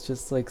A is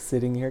just like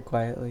sitting here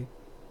quietly.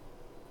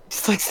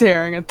 just like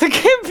staring at the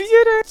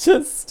computer.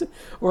 Just,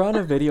 we're on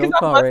a video 'Cause I'm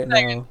call right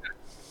listening. now,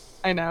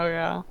 I know,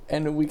 yeah.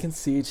 and we can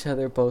see each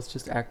other both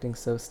just acting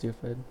so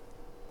stupid.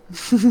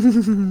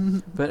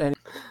 But anyway,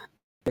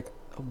 like,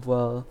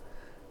 well,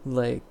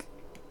 like,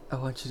 I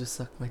want you to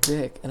suck my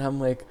dick, and I'm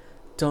like,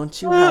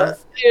 don't you have?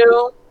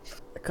 Ew.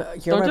 You're Don't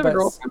my you have a best.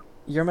 girlfriend?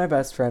 You're my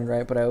best friend,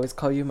 right? But I always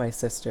call you my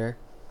sister.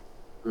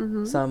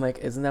 Mm-hmm. So I'm like,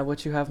 isn't that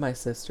what you have my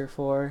sister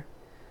for?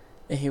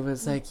 And he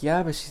was like,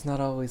 yeah, but she's not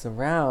always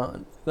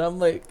around. And I'm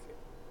like,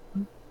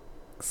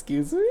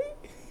 excuse me?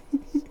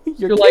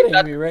 You're You're like, kidding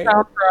that me, right?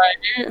 sounds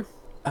right.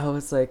 I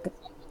was like,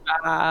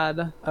 Bad.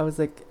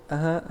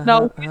 uh-huh,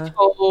 No, uh-huh.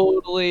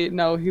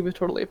 he was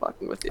totally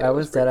fucking with you. I It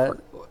was was dead pretty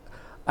at. funny.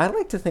 I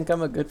like to think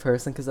I'm a good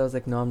person because I was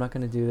like, no, I'm not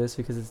going to do this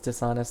because it's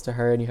dishonest to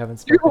her and you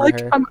haven't You're spoken to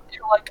like, her.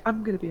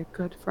 I'm gonna be a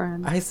good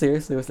friend. I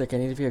seriously was like, I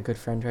need to be a good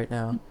friend right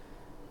now.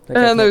 Like, And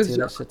I then can't there's do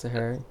that shit to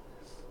her.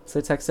 So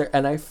I text her,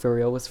 and I for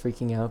real was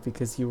freaking out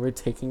because you were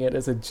taking it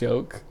as a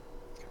joke.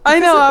 I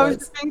Because know, it I was was.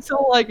 just being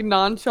so like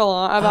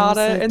nonchalant I about was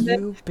it, like, and then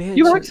you bitch.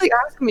 you actually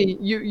asked me.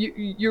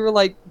 You were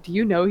like, "Do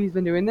you know he's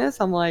been doing this?"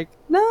 I'm like,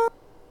 "No."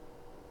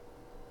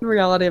 In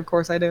reality, of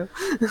course I do.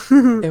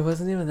 It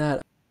wasn't even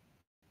that.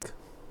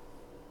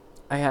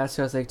 I asked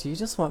her, I was like, do you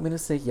just want me to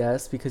say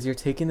yes because you're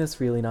taking this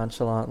really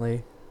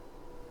nonchalantly?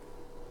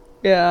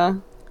 Yeah.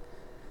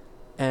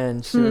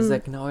 And she was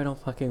like, no, I don't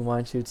fucking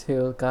want you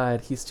to.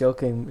 God, he's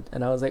joking.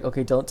 And I was like,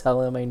 okay, don't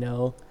tell him, I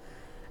know.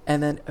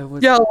 And then it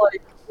was. Yeah,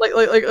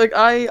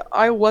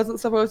 I wasn't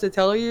supposed to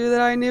tell you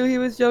that I knew he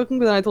was joking,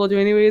 but then I told you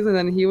anyways, and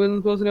then he wasn't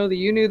supposed to know that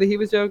you knew that he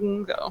was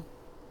joking. So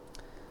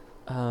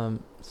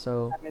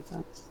So that made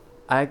sense.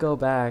 I go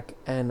back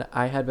and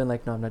I had been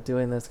like, no, I'm not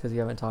doing this because you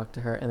haven't talked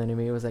to her. And then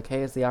Amy was like,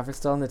 hey, is the offer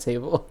still on the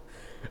table?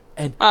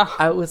 And Ah.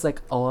 I was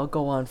like, oh, I'll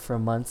go on for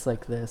months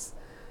like this.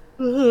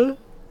 3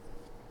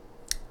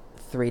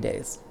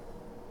 days.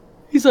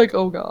 He's like,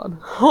 oh god,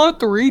 huh?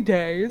 3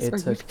 days? It Are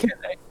you took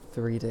kidding?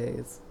 3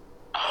 days.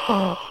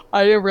 I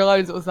didn't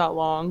realize it was that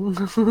long.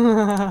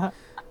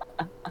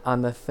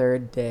 On the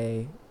third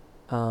day,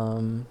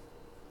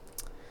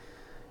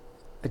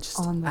 just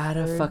On the out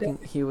of third day, fucking,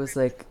 he was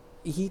like,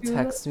 he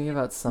texted me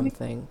about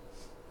something,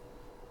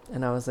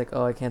 and I was like,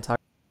 oh, I can't talk.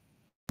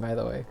 By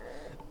the way,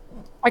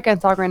 I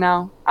can't talk right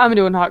now. I'm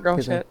doing hot girl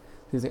he's like,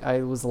 shit.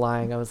 I was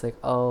lying. I was like,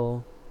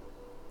 oh,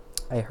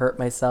 I hurt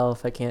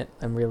myself. I can't.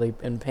 I'm really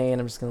in pain.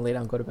 I'm just gonna lay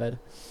down, and go to bed.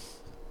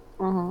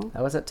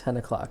 That was at 10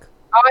 o'clock.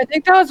 Oh, I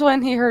think that was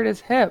when he hurt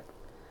his hip.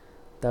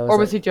 That was Or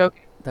was he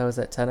joking? That was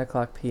at 10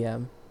 o'clock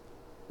p.m.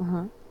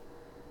 Uh-huh.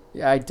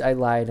 Yeah, I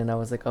lied and I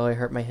was like, oh, I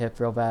hurt my hip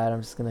real bad.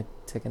 I'm just gonna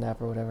take a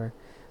nap or whatever.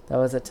 That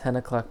was at 10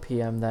 o'clock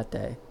p.m. that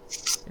day.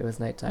 It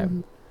was nighttime.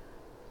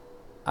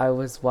 Mm-hmm. I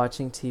was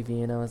watching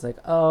TV and I was like,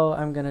 oh,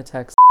 I'm gonna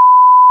text.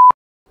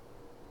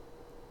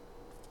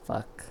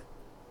 Fuck.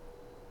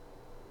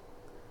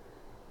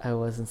 I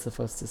wasn't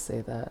supposed to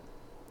say that.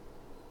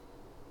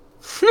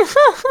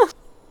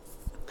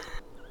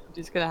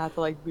 Just gonna have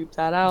to like beep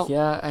that out.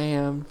 Yeah, I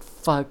am.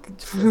 Fuck.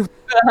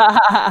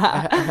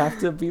 I have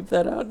to beep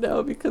that out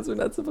now because we're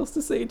not supposed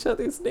to say each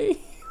other's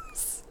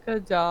names.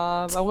 Good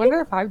job. I wonder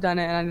if I've done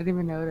it and I didn't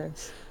even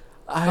notice.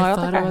 I don't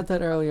thought think I about have.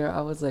 that earlier.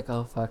 I was like,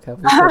 oh fuck, have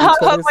we said I each was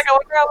other's like, I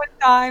wonder how many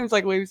times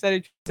like we've said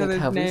each like,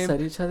 other's have we name.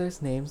 said each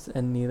other's names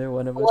and neither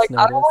one of us Like,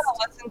 I don't noticed?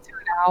 want to listen to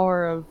an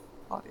hour of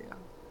audio.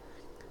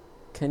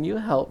 Can you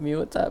help me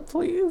with that,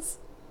 please?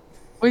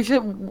 We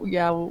should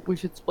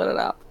split it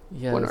up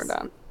Yes. when we're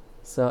done.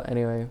 So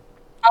anyway,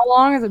 How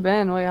long has it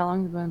been? Wait, how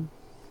long has it been?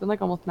 It's been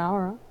like almost an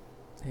hour,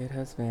 huh? it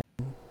has been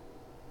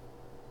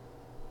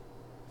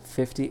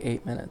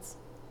 58 minutes.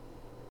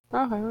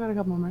 Okay, we got a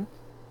couple more minutes.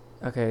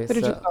 Okay,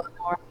 Could've just so gone an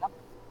hour.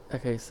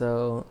 okay,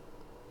 so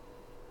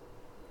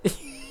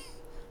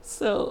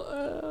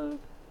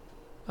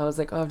I was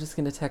like, oh, I'm just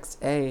gonna text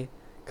A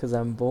because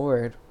I'm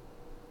bored.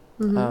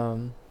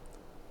 Mhm.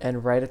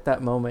 And right at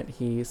that moment,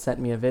 he sent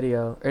me a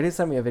video. Or he didn't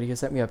send me a video. He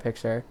sent me a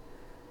picture,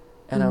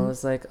 and I Mhm.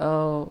 was like,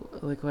 oh,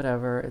 like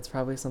whatever. It's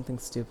probably something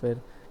stupid.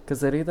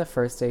 Because literally the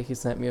first day he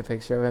sent me a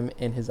picture of him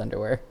in his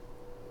underwear.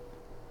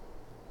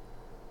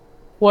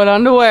 What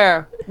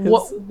underwear? His-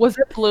 What was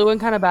it? Blue and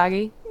kind of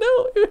baggy.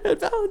 No, it had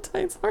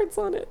Valentine's hearts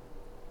on it.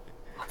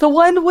 The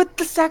one with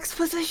the sex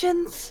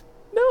positions?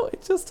 No,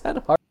 it just had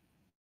hearts.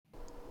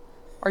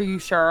 Are you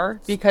sure?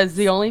 Because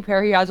the only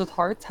pair he has with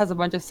hearts has a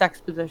bunch of sex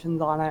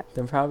positions on it.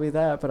 Then probably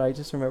that, but I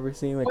just remember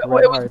seeing like It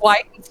red was hearts.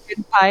 white and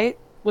skin tight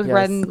with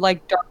red Yes. and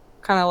like dark,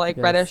 kind of like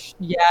Yes. reddish.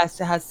 Yes,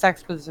 it has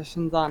sex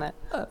positions on it.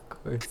 Of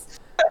course.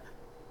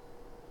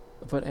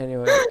 But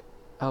anyway,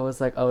 I was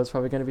like, oh, it's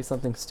probably gonna be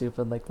something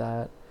stupid like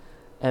that.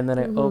 And then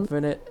I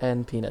open it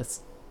and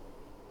penis.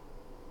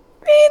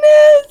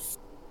 Penis.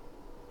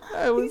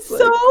 I was He's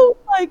like, so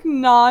like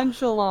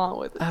nonchalant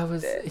with I his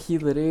was, dick. he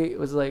literally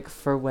was like,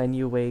 for when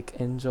you wake,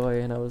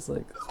 enjoy. And I was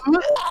like,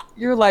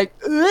 You're like,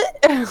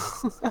 and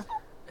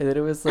then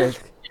it was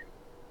like,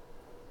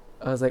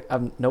 I was like,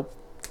 nope.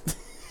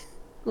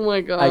 oh my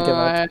I give up.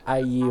 god. I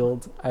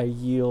yield. I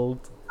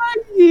yield. I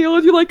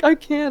yield. You're like, I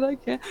can't, I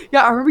can't.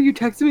 Yeah, I remember you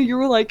texted me. You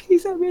were like, he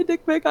sent me a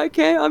dick pic. I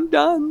can't. I'm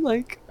done.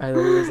 Like, I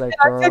literally was like,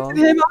 and I texted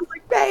girl. him. I was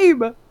like,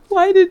 babe,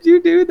 why did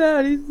you do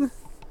that? He's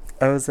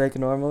I was like,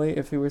 normally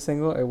if he were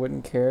single, I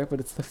wouldn't care, but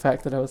it's the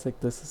fact that I was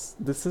like, this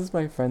is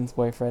my friend's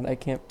boyfriend. I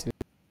can't do.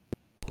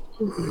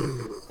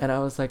 And I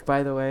was like,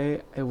 by the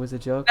way, it was a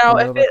joke. now, You know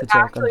if about it the joke.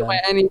 I'm actually done.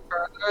 went any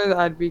further,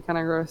 I'd be kind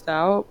of grossed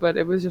out. But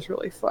it was just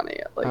really funny.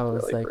 I Like,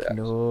 was really like, reaction.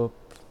 nope.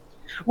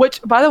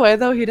 Which, by the way,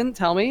 though, he didn't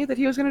tell me that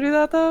he was gonna do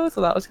that though, so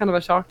that was kind of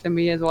a shock to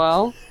me as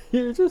well.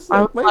 You're just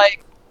I was like my.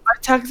 like, I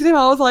texted him.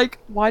 I was like,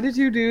 why did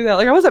you do that?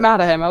 Like, I wasn't mad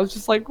at him. I was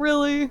just like,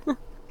 really?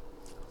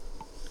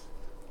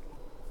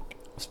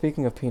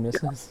 Speaking of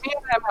penises. Me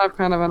and him have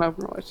kind of an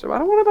open relationship. I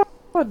don't want to talk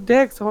about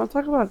dicks. I want to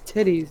talk about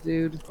titties,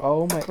 dude.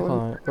 Oh my. Hold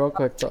on, real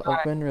quick. The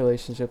open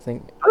relationship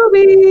thing.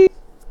 Boobies.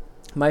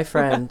 My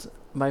friend.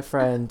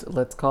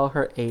 Let's call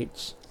her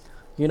H.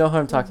 You know who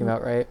I'm talking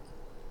about, right?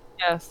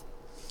 Yes.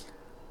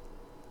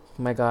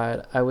 My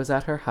God, I was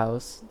at her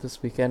house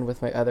this weekend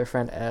with my other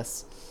friend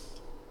S.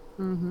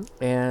 Mm-hmm.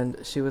 And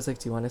she was like,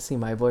 do you want to see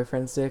my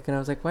boyfriend's dick? And I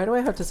was like, why do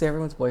I have to see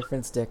everyone's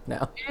boyfriend's dick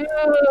now? Ew.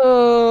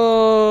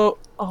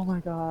 Oh my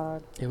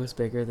god. It was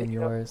bigger than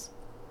yours.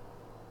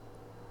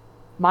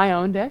 My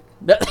own dick?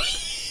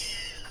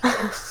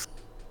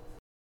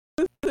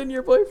 Than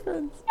your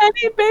boyfriend's.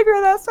 Any bigger?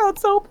 That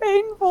sounds so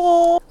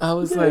painful. I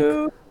was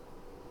Dude.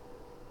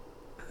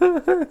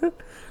 like,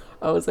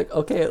 I was like,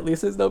 okay, at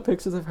least there's no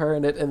pictures of her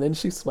in it. And then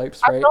she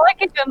swipes I right. feel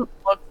like it didn't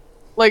look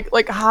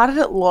like how did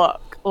it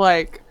look?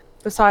 Like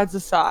besides the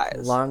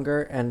size.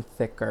 Longer and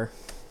thicker.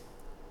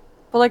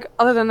 But like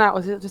other than that,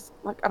 was it just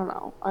like I don't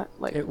know.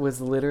 It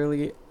was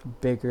literally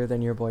bigger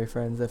than your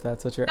boyfriend's, if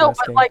that's what you're no,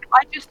 asking. but like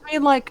I just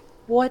mean like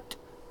what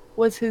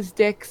was his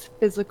dick's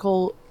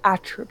physical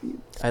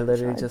attributes? I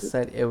literally besides just it?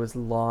 said it was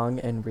long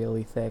and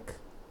really thick.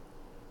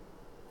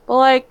 But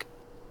like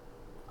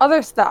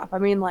other stuff. I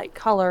mean like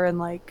color and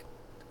like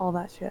all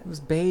that shit. It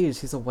was beige.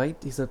 He's a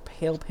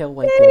pale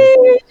white dude.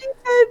 Beige, he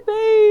said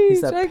beige.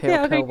 He's that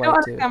pale okay, white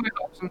you dude. understand my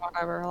question,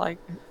 whatever. Like,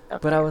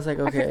 But I was like,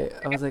 I could- okay.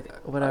 I was like,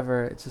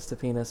 whatever. It's just a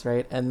penis,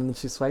 right? And then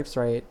she swipes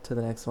right to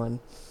the next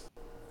one.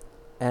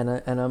 And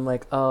I'm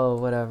like, oh,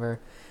 whatever.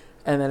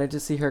 And then I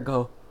just see her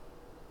go,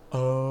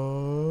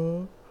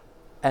 oh.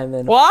 And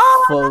then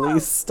What? fully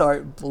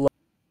start blowing.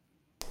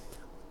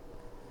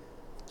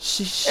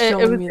 She It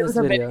showed was, me it this was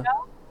a video. video.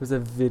 It was a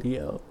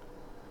video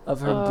of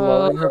her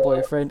blowing her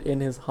boyfriend in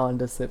his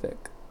Honda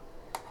Civic.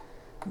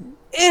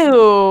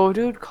 Ew,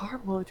 dude, car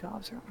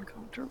blowjobs are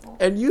uncomfortable.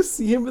 And you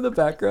see him in the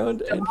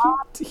background, and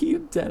he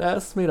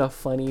deadass made a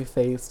funny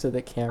face to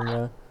the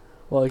camera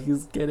while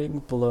he's getting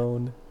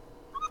blown.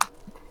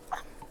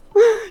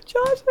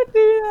 Josh would do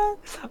that.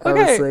 I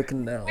Okay, was like,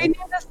 no. we need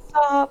to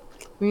stop.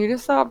 We need to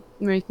stop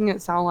making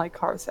it sound like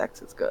car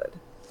sex is good.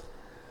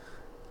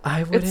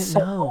 I wouldn't so-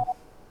 know.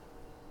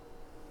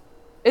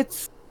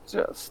 It's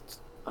just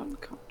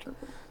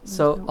uncomfortable.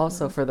 So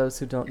also for those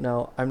who don't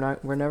know,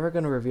 we're never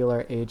gonna reveal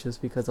our ages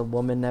because a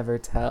woman never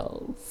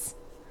tells.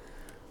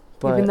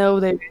 But even though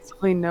they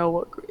basically know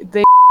what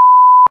they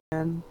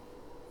and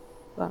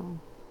so.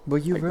 well,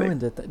 you like,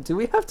 ruined it. Do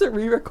we have to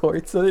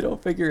re-record so they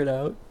don't figure it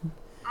out?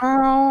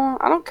 No,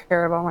 I don't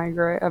care about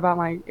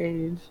my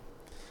age.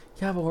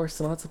 Yeah, but we're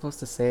still not supposed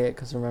to say it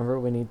because remember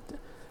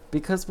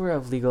because we're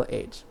of legal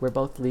age. We're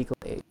both legal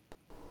age.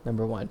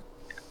 Number one,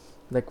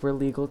 like we're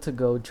legal to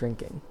go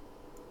drinking.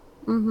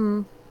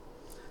 Mm-hmm.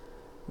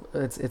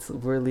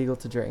 We're legal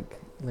to drink.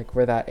 Like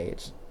we're that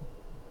age,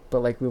 but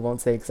like we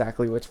won't say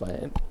exactly which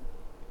one.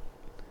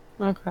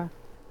 Okay.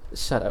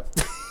 Shut up.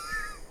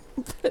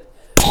 But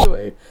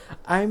anyway,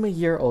 I'm a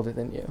year older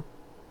than you,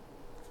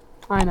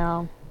 I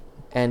know.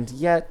 and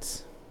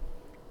yet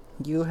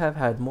you have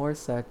had more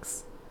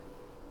sex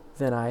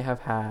than I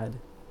have had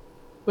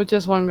With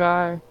just one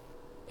guy.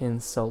 in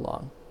so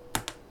long.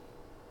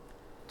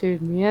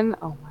 Dude, me and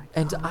oh my god.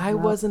 And I no.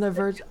 wasn't a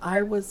virgin.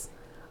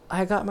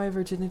 I got my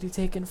virginity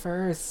taken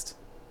first.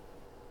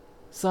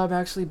 So I'm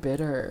actually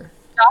bitter.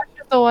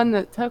 Josh is the one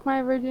that took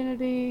my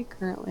virginity,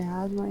 currently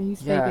has my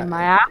he's Yeah. taking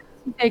my ass,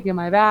 he's taking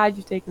my badge,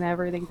 he's taking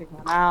everything, he's taking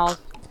my mouth.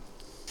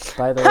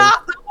 By the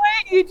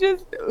way,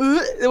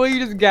 the way you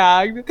just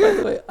gagged. by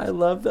the way, I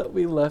love that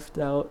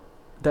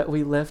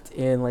we left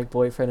in like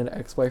boyfriend and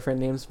ex-boyfriend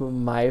names, but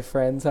my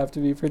friends have to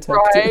be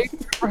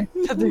protected. Right.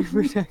 To be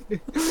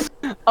protected.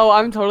 Oh,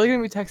 I'm totally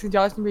gonna be texting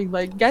Josh and being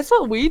like, guess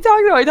what we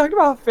talked about? I talked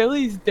about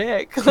Philly's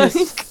dick. Like,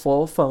 His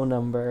full phone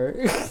number.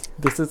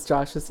 This is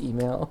Josh's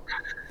email.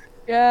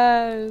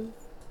 yes.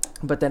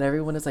 But then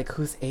everyone is like,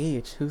 who's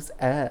H? Who's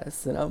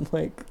S? And I'm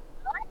like,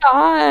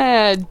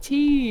 God,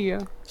 T.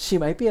 she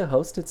might be a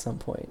host at some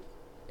point.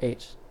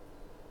 H.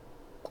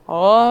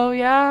 Oh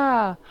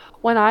yeah.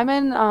 When I'm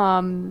in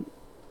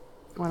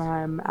when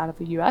I'm out of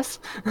the U.S.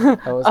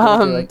 I was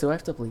gonna be like, do I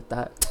have to bleep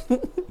that?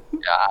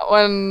 Yeah,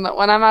 when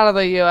I'm out of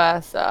the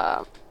U.S.,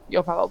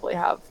 you'll probably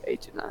have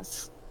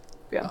HNS.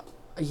 Yeah.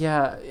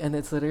 Yeah, and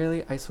it's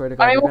literally, I swear to I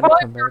God, mean, you're we'll gonna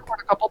probably come back. record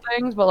a couple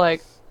things, but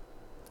like,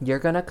 You're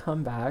gonna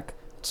come back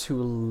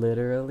to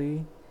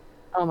literally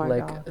oh my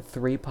like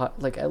god.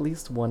 like at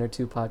least one or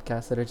two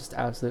podcasts that are just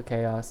absolute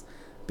chaos,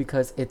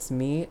 because it's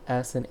me,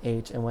 S, and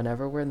H, and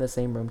whenever we're in the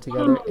same room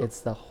together,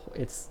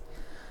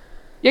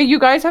 Yeah, you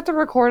guys have to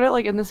record it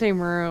like in the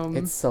same room.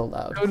 it's so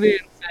loud. It would be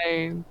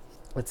insane.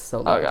 It's so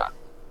Oh loud. god.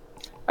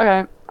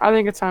 Okay, I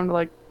think it's time to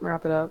like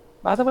wrap it up.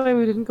 By the way,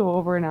 we didn't go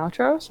over an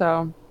outro,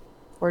 so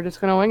we're just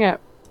gonna wing it.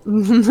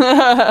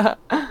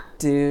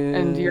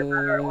 And you're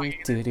better Do winging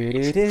do do do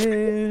it.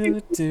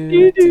 do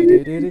do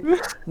do do do.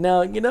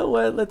 Now you know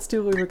what? Let's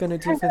do what we were gonna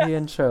do for the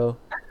intro.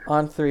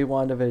 On three,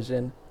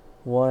 WandaVision.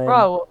 One,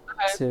 Bro,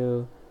 okay.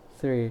 2,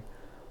 3.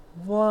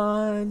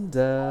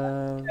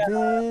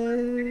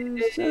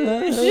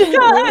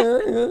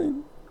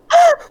 WandaVision.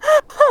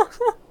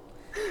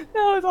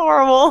 That was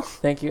horrible.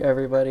 Thank you,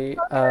 everybody.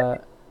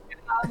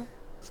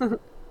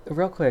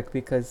 Real quick,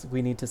 because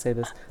we need to say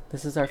this.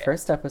 This is our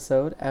first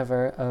episode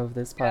ever of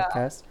this Yeah.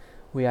 podcast.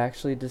 We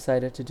actually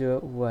decided to do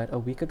it, what, a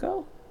week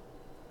ago?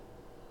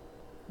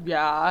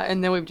 Yeah,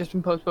 and then we've just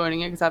been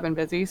postponing it because I've been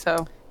busy,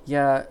 so.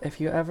 Yeah,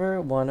 if you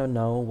ever want to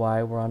know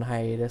why we're on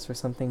hiatus or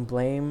something,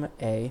 blame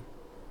A.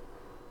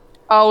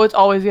 Oh, it's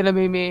always gonna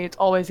be me. It's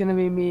always gonna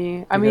be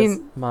me. I Because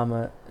mean,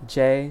 Mama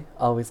J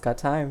always got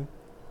time.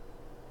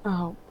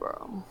 oh,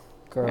 bro.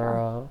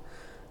 Girl.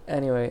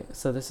 Anyway,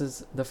 so this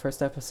is the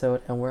first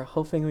episode, and we're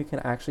hoping we can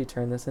actually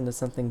turn this into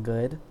something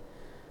good.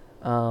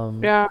 Yeah, I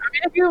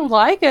mean, if you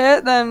like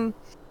it, then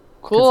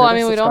cool. I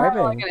mean, we don't have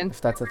like an if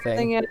that's a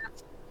thing. yet.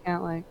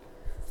 Can't like.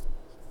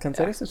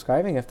 Consider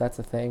subscribing if that's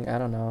a thing. I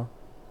don't know.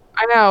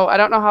 I know. I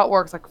don't know how it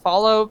works. Like,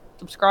 follow,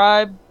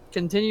 subscribe,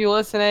 continue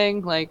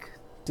listening. Like,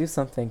 Do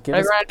something. Give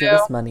whatever I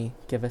us do. money.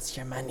 Give us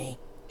your money.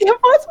 Give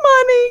us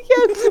money.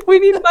 Yes, we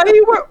need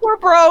money. We're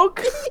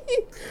broke.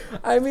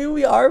 I mean,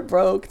 we are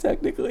broke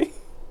technically.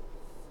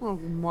 Oh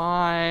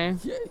my.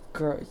 Yeah,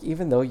 girl,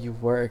 even though you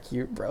work,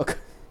 you're broke.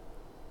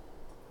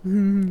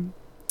 Oh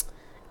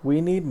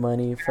We need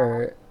money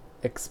for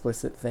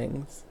explicit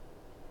things.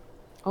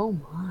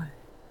 my.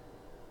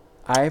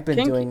 I've been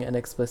Kinky. doing an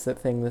explicit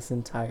thing this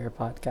entire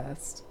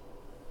podcast.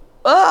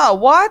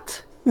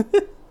 What?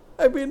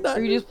 I mean, not.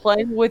 Are you just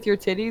playing with your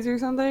titties or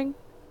something?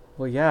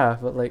 Well, yeah,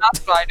 but like,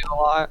 That's what I do a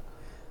lot.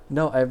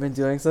 no, I've been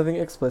doing something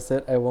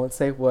explicit. I won't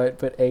say what,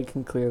 but A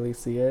can clearly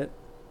see it.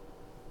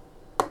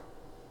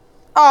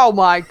 Oh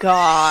my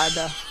god.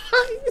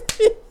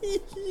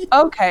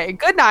 Okay,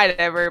 good night,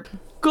 everyone.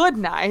 Good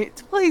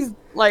night. Please,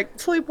 like,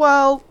 sleep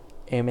well.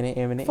 Fuck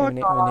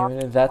off.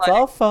 That's Like-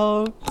 all,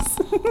 folks.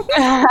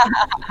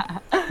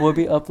 We'll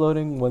be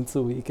uploading once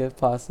a week if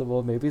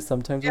possible. Maybe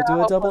sometimes we'll Yeah,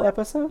 do a double hopefully.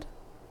 episode.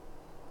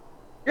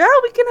 Yeah,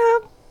 we can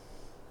have.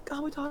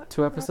 God, we talk.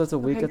 2 episodes a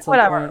week Okay, at some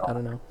whatever. point. I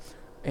don't know.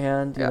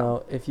 And, you Yeah.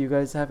 know, if you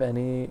guys have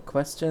any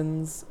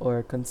questions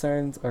or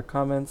concerns or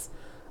comments,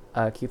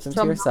 keep them to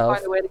Somehow yourself.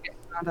 Find a way to get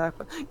in contact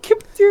with. Keep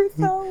it to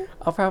yourself.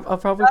 I'll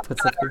probably put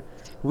something.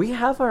 We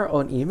have our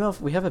own email.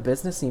 We have a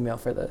business email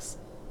for this.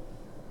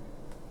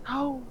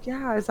 Oh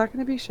yeah, is that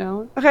gonna be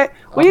shown? Okay,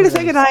 Oh, we need to say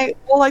nice. goodnight.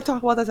 We'll like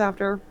talk about this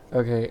after.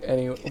 Okay,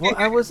 anyway.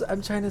 Well,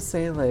 I'm trying to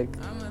say, like,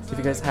 if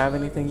you guys have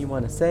anything you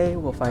want to say,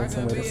 we'll find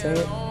some way to say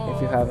it.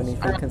 If you have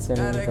anything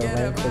concerning the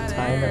length of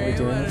time that we're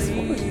doing this for,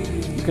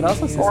 you can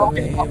also say Or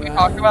something. what we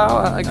talked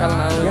about. Like I don't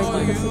know. Yeah,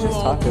 you can just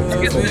talk.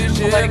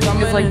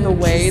 It's like the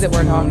way that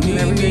we're talking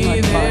and everything.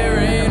 Like,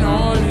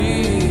 fun.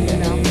 You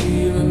know.